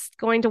if it's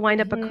going to wind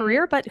up a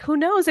career, but who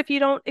knows if you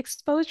don't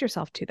expose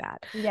yourself to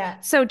that. Yeah.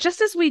 So just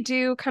as we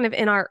do kind of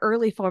in our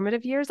early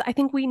formative years, I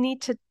think we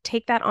need to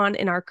take that on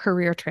in our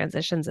career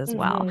transitions as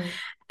well.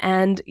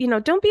 And,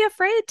 don't be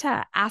afraid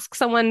to ask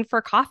someone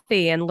for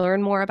coffee and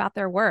learn more about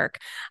their work,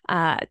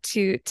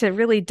 to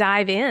really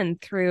dive in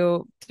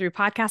through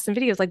podcasts and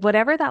videos, like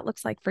whatever that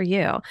looks like for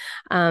you.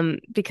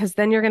 Because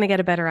then you're going to get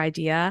a better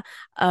idea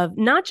of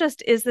not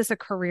just, is this a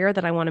career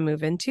that I want to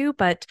move into,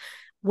 but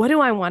what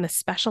do I want to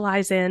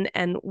specialize in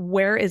and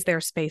where is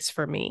there space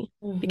for me?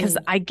 Because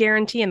I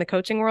guarantee in the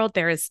coaching world,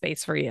 there is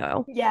space for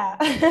you. Yeah.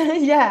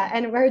 Yeah.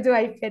 And where do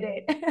I fit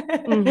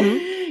Mm-hmm.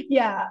 it?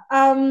 Yeah.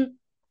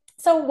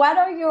 So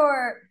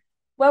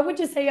what would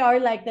you say are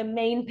like the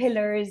main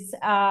pillars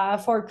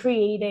for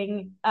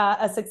creating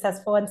a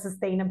successful and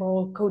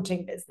sustainable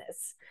coaching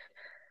business?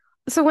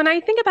 So when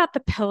I think about the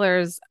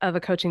pillars of a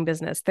coaching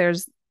business,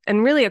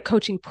 and really a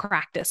coaching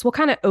practice, we'll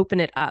kind of open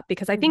it up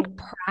because I think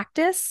Mhm.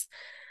 practice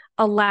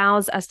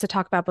allows us to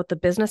talk about both the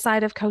business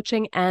side of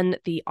coaching and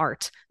the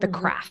art, the Mhm.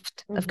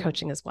 craft of Mhm.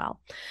 coaching as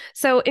well.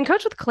 So in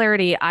Coach with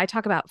Clarity, I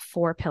talk about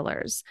 4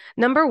 pillars.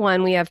 Number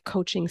one, we have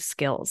coaching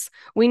skills.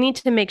 We need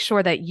to make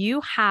sure that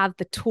you have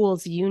the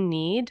tools you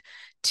need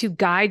to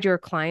guide your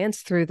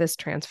clients through this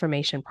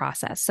transformation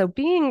process. So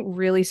being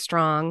really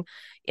strong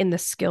in the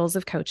skills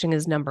of coaching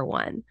is number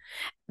one.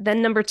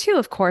 Then, number two,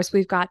 of course,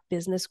 we've got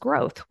business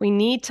growth. We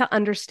need to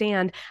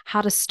understand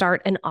how to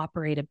start and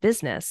operate a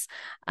business,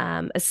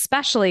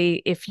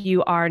 especially if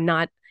you are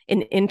not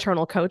an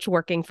internal coach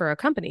working for a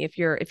company. If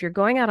you're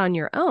going out on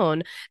your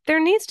own, there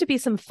needs to be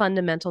some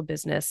fundamental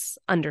business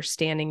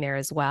understanding there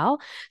as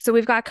well. So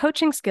we've got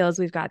coaching skills,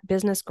 we've got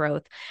business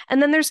growth,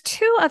 and then there's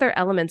 2 other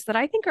elements that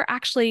I think are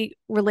actually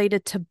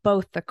related to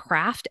both the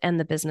craft and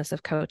the business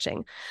of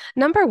coaching.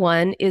 Number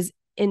one is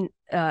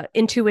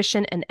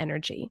intuition and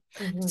energy.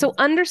 So, Mhm.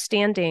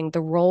 understanding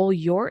the role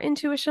your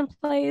intuition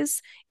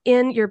plays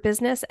in your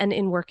business and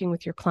in working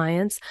with your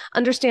clients,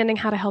 understanding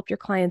how to help your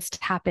clients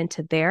tap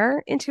into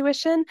their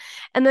intuition,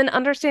 and then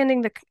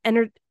understanding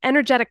the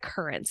energetic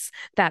currents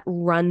that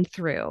run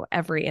through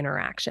every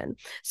interaction.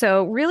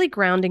 So, really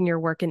grounding your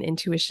work in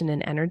intuition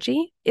and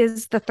energy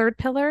is the third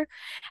pillar.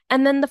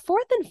 And then the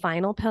fourth and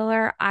final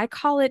pillar, I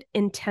call it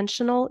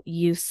intentional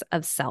use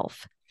of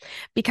self.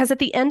 Because at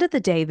the end of the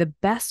day, the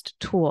best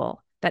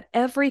tool that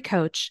every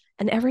coach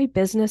and every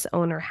business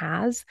owner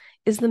has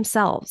is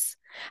themselves.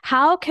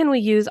 How can we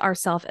use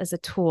ourselves as a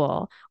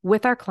tool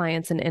with our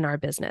clients and in our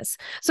business?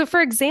 So, for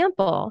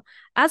example,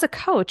 as a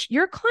coach,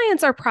 your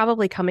clients are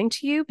probably coming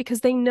to you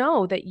because they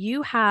know that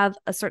you have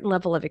a certain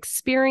level of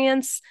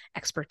experience,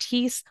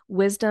 expertise,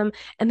 wisdom,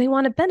 and they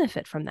want to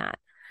benefit from that.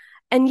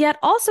 And yet,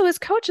 also as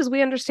coaches,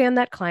 we understand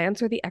that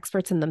clients are the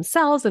experts in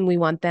themselves and we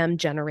want them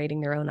generating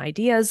their own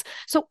ideas.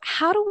 So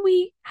how do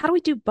we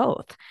do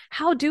both?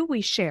 How do we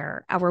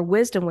share our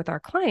wisdom with our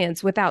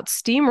clients without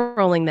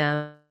steamrolling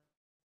them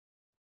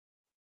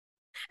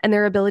and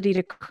their ability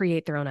to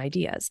create their own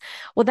ideas?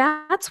 Well,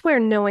 that's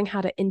where knowing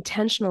how to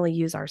intentionally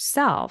use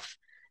ourself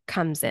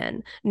comes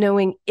in,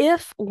 knowing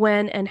if,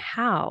 when, and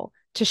how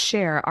to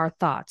share our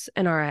thoughts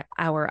and our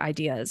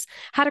ideas,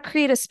 how to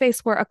create a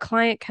space where a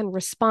client can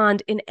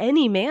respond in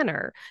any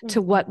manner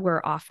to what Mhm.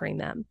 we're offering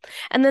them.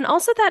 And then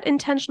also that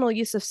intentional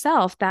use of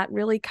self that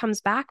really comes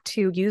back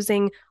to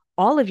using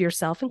all of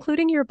yourself,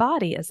 including your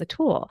body, as a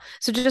tool.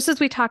 So, just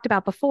as we talked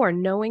about before,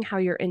 knowing how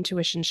your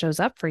intuition shows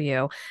up for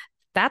you,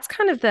 that's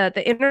kind of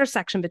the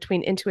intersection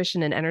between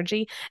intuition and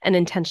energy and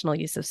intentional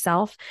use of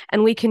self.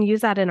 And we can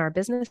use that in our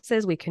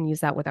businesses. We can use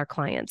that with our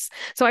clients.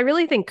 So I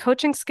really think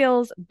coaching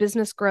skills,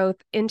 business growth,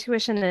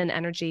 intuition and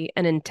energy,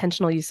 and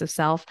intentional use of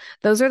self,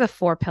 those are the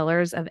 4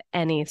 pillars of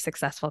any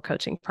successful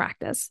coaching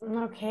practice.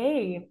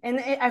 Okay. And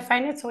I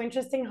find it so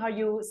interesting how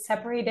you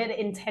separated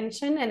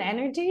intention and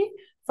energy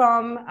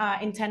from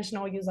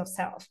intentional use of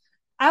self.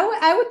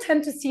 I would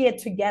tend to see it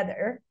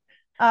together.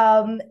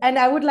 And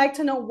I would like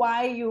to know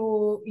why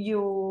you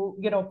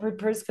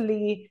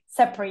purposefully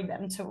separate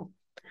them too.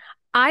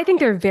 I think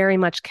they're very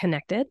much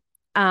connected.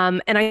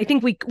 And I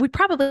think we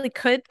probably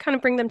could kind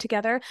of bring them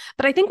together.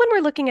 But I think when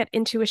we're looking at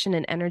intuition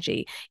and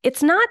energy,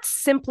 it's not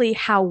simply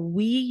how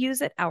we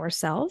use it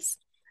ourselves.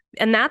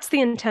 And that's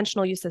the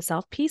intentional use of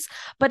self piece,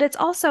 but it's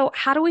also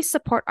how do we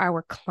support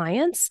our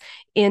clients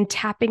in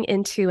tapping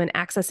into and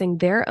accessing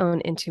their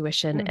own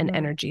intuition and Mm-hmm.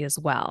 energy as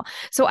well.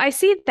 So I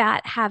see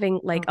that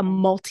having like a Okay.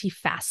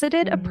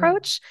 multifaceted Mm-hmm.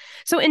 approach.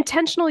 So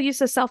intentional use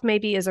of self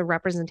maybe is a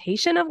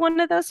representation of one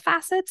of those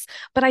facets,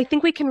 but I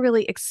think we can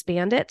really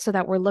expand it so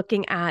that we're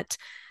looking at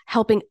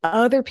helping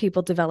other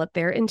people develop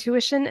their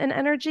intuition and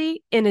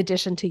energy in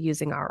addition to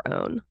using our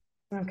own.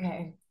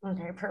 Okay.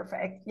 Okay,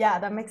 perfect. Yeah,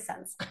 that makes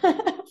sense.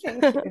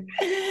 Thank you.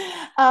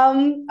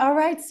 All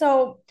right.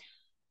 So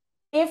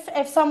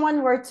if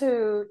someone were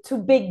to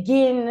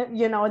begin,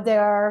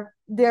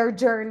 their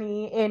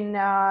journey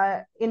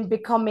in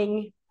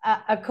becoming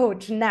a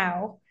coach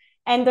now,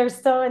 and they're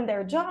still in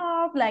their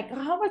job, like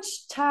how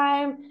much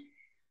time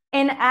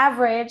in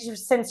average,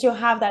 since you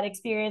have that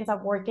experience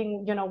of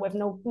working, with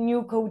no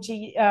new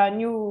coaches,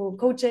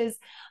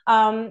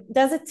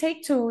 does it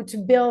take to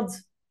build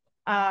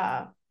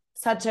uh,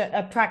 such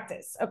a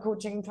practice, a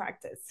coaching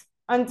practice,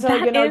 until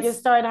That you is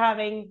start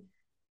having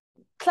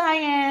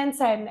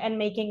clients and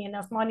making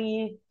enough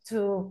money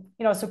to,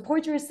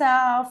 support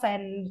yourself?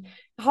 And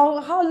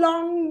how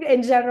long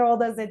in general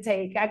does it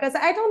take? Because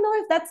I don't know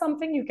if that's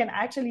something you can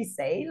actually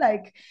say,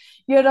 like,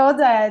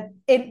 that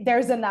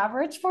there's an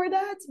average for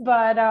that,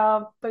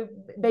 but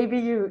maybe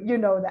you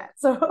know that.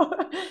 So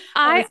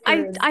I I, was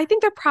I curious. I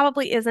think there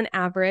probably is an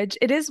average.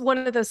 It is one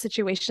of those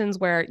situations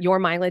where your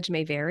mileage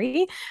may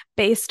vary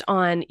based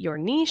on your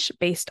niche,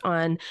 based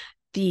on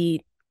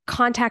the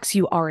contacts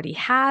you already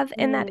have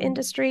in that Mm,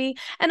 industry,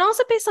 and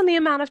also based on the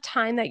amount of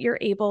time that you're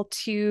able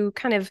to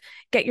kind of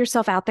get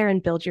yourself out there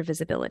and build your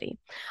visibility.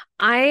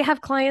 I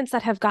have clients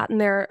that have gotten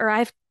their, or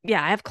I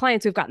have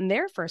clients who've gotten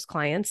their first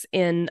clients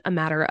in a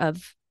matter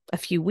of a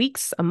few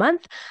weeks, a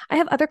month. I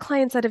have other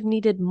clients that have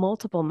needed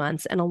multiple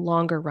months and a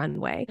longer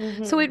runway.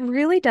 So it mhm,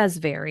 really does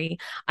vary.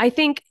 I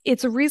think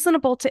it's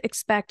reasonable to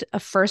expect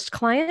a first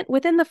client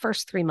within the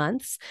first 3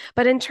 months.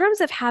 But in terms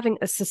of having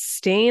a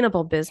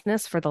sustainable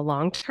business for the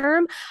long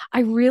term, I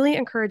really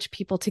encourage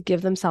people to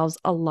give themselves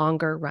a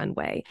longer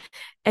runway,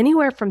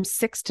 anywhere from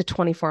 6 to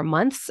 24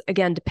 months,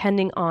 again,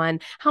 depending on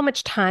how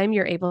much time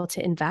you're able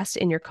to invest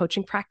in your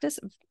coaching practice,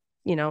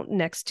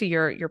 next to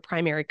your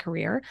primary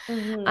career.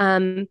 mhm,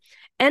 Um,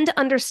 and to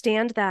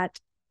understand that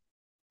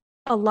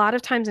a lot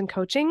of times in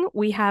coaching,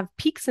 we have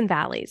peaks and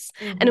valleys.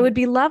 And it would mhm,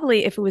 be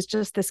lovely if it was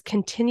just this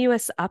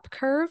continuous up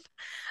curve.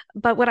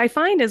 But what I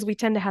find is we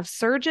tend to have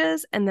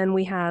surges and then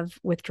we have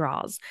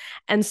withdrawals.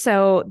 And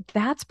so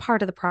that's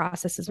part of the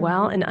process as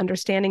well. And mhm,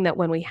 understanding that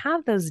when we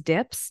have those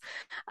dips,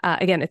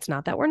 again, it's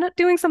not that we're not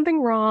doing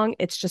something wrong,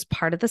 it's just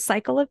part of the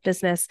cycle of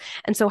business.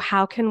 And so,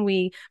 how can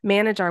we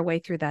manage our way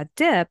through that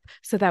dip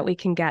so that we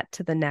can get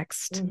to the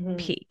next mhm,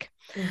 peak?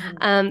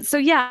 mhm, So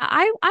yeah,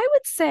 I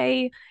would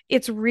say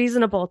it's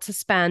reasonable to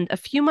spend a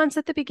few months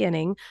at the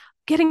beginning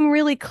getting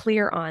really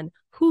clear on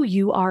who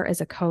you are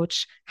as a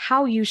coach,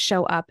 how you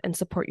show up and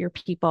support your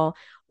people,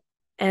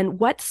 and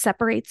what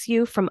separates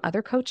you from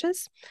other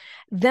coaches.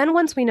 Then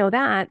once we know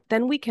that,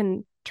 then we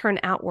can turn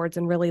outwards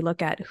and really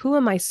look at who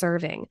am I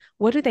serving?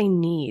 What do they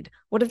need?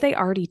 What have they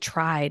already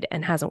tried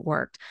and hasn't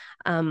worked?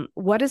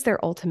 What is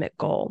their ultimate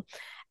goal?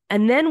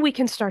 And then we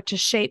can start to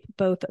shape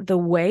both the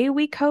way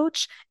we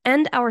coach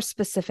and our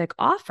specific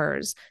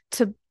offers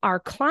to our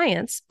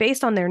clients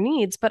based on their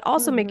needs, but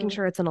also making mhm,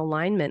 sure it's in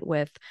alignment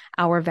with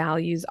our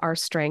values, our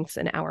strengths,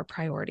 and our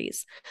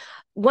priorities.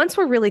 Once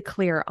we're really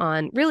clear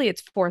on, really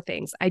it's four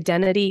things: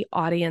 identity,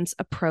 audience,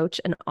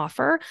 approach, and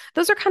offer.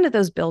 Those are kind of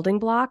those building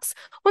blocks.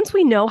 Once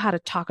we know how to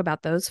talk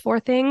about those four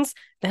things,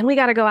 then we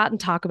got to go out and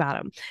talk about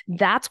them.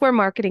 That's where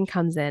marketing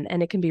comes in.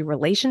 And it can be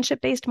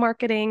relationship based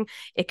marketing,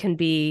 it can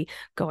be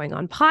going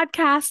on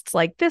podcasts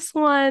like this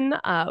one,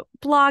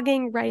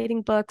 blogging,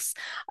 writing books,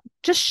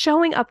 just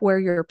showing up where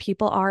your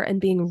people are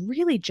and being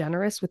really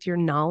generous with your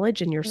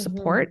knowledge and your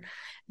support. mhm,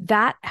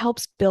 That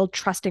helps build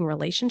trusting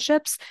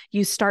relationships.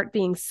 You start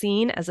being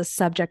seen as a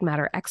subject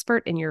matter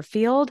expert in your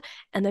field,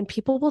 and then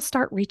people will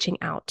start reaching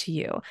out to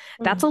you.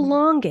 That's a mhm.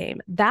 long game.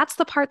 That's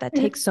the part that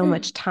takes so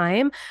much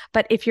time.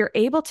 But if you're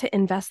able to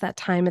invest that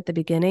time at the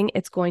beginning,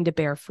 it's going to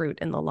bear fruit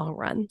in the long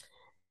run.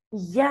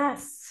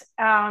 Yes.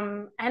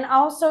 And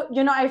also,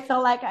 I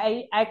feel like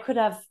I could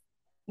have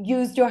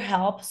used your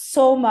help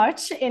so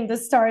much in the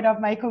start of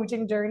my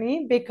coaching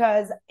journey,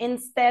 because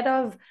instead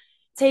of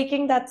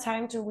taking that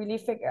time to really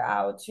figure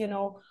out,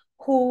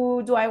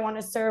 who do I want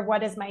to serve?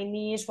 What is my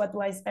niche? What do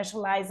I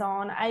specialize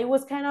on? I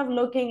was kind of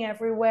looking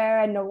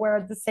everywhere and nowhere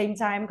at the same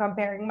time,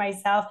 comparing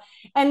myself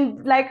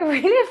and like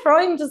really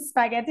throwing just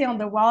spaghetti on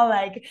the wall,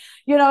 like,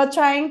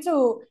 trying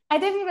to, I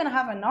didn't even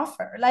have an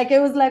offer. Like it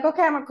was like,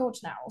 okay, I'm a coach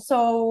now.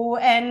 So,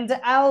 and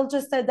I'll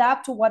just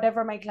adapt to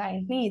whatever my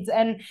client needs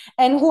and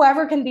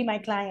whoever can be my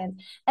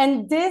client.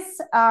 And this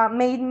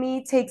made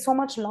me take so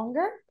much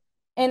longer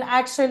in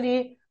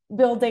actually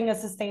building a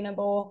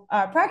sustainable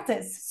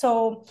practice.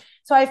 So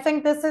I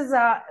think this is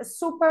a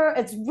super,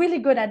 it's really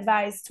good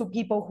advice to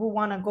people who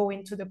want to go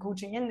into the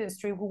coaching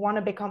industry, who want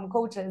to become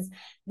coaches.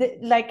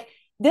 Like,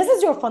 this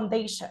is your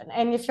foundation.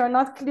 And if you're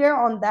not clear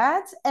on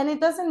that, and it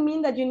doesn't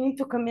mean that you need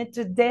to commit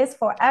to this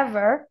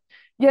forever,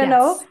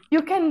 Yes.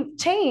 you can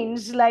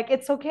change, like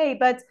it's okay.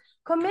 But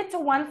commit to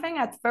one thing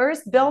at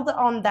first, build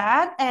on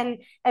that,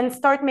 and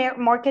start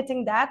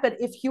marketing that. But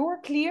if you're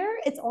clear,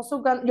 it's also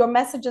going, your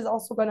message is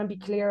also going to be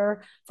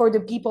clear for the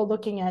people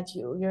looking at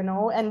you,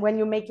 and when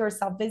you make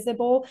yourself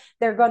visible,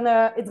 it's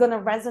gonna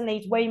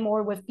resonate way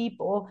more with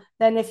people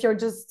than if you're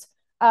just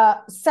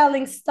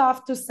selling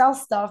stuff to sell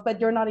stuff, but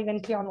you're not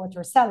even clear on what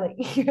you're selling.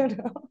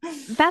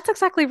 That's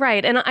exactly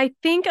right. And I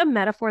think a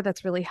metaphor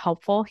that's really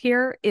helpful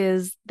here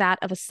is that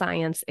of a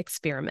science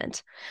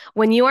experiment.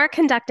 When you are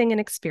conducting an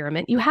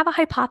experiment, you have a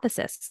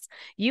hypothesis,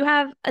 you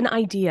have an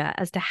idea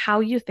as to how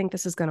you think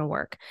this is going to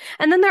work.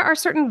 And then there are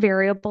certain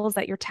variables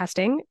that you're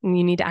testing, and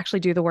you need to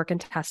actually do the work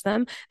and test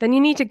them. Then you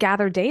need to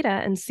gather data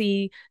and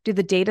see, do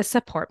the data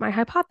support my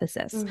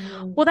hypothesis?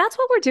 Well, Mm-hmm. that's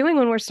what we're doing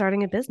when we're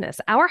starting a business.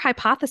 Our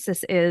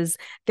hypothesis is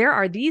there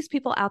are these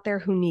people out there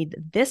who need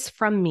this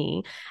from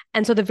me.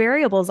 And so the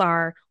variables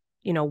are,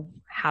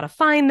 how to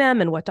find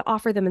them and what to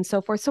offer them and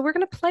so forth. So we're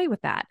going to play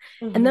with that.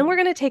 And then we're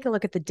going to take a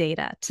look at the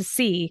data to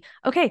see,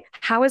 okay,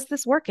 how is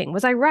this working?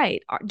 Was I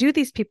right? Do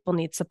these people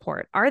need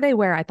support? Are they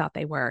where I thought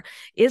they were?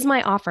 Is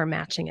my offer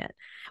matching it?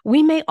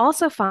 We may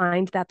also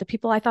find that the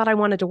people I thought I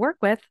wanted to work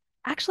with,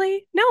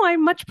 actually, no, I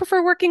much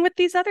prefer working with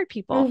these other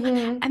people.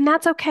 Mm-hmm. And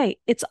that's okay.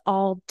 It's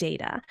all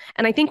data.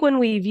 And I think when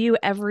we view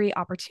every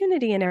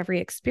opportunity and every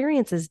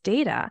experience as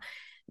data,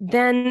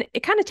 then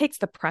it kind of takes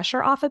the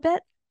pressure off a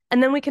bit.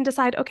 And then we can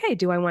decide, okay,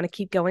 do I want to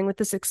keep going with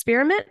this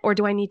experiment or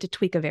do I need to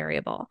tweak a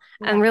variable?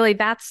 And Yeah. really,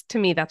 to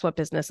me, that's what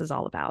business is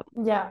all about.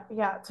 Yeah,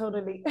 yeah,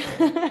 totally.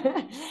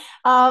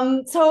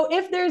 So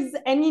if there's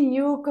any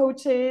new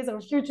coaches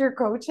or future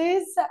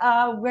coaches,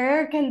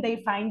 where can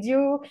they find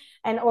you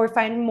and or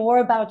find more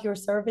about your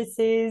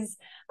services,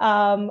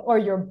 or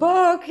your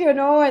book, and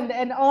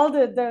all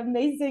the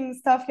amazing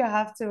stuff you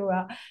have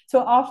to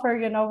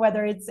offer,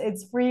 whether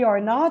it's free or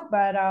not,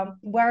 but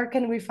where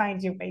can we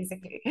find you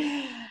basically?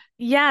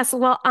 Yes,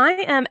 well, I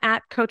am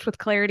at Coach with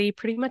Clarity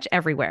pretty much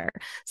everywhere.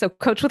 So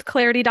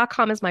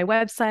coachwithclarity.com is my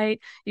website.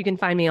 You can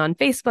find me on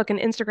Facebook and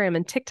Instagram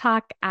and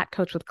TikTok at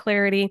Coach with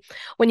Clarity.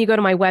 When you go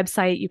to my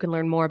website, you can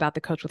learn more about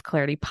the Coach with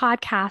Clarity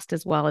podcast,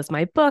 as well as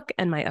my book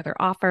and my other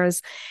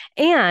offers.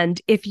 And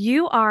if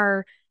you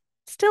are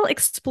still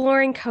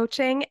exploring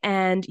coaching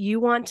and you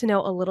want to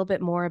know a little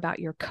bit more about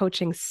your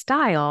coaching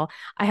style,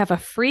 I have a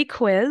free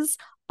quiz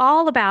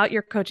all about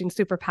your coaching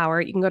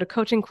superpower. You can go to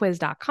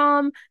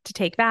coachingquiz.com to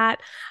take that.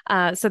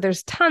 So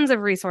there's tons of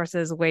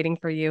resources waiting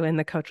for you in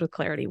the Coach with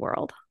Clarity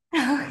world.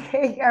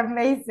 Okay,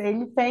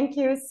 amazing. Thank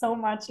you so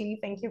much, Lee.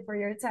 Thank you for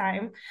your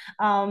time.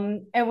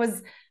 It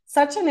was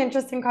such an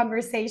interesting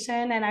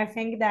conversation. And I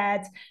think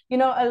that,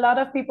 a lot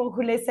of people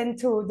who listen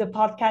to the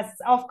podcasts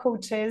of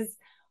coaches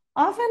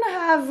often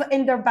have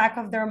in their back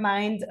of their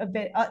mind a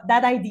bit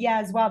that idea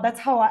as well. That's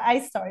how I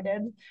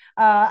started.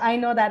 I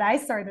know that I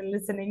started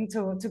listening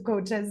to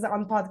coaches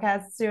on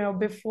podcasts,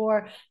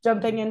 before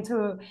jumping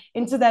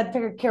into that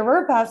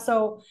career path.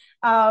 So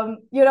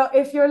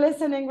if you're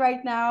listening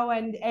right now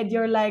and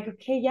you're like,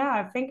 okay, yeah,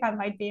 I think I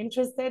might be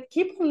interested,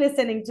 keep on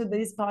listening to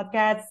these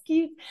podcasts,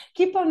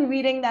 keep on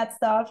reading that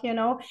stuff,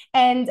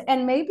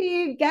 and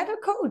maybe get a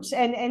coach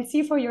and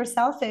see for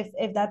yourself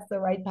if that's the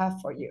right path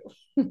for you.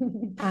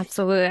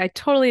 Absolutely. I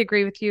totally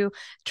agree with you.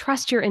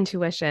 Trust your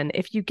intuition.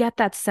 If you get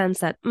that sense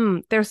that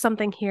there's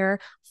something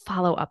here,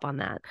 follow up on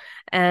that.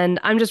 And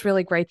I'm just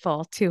really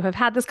grateful to have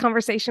had this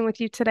conversation with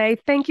you today.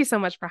 Thank you so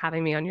much for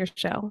having me on your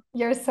show.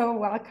 You're so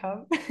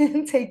welcome.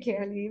 Take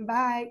care, Lee.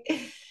 Bye.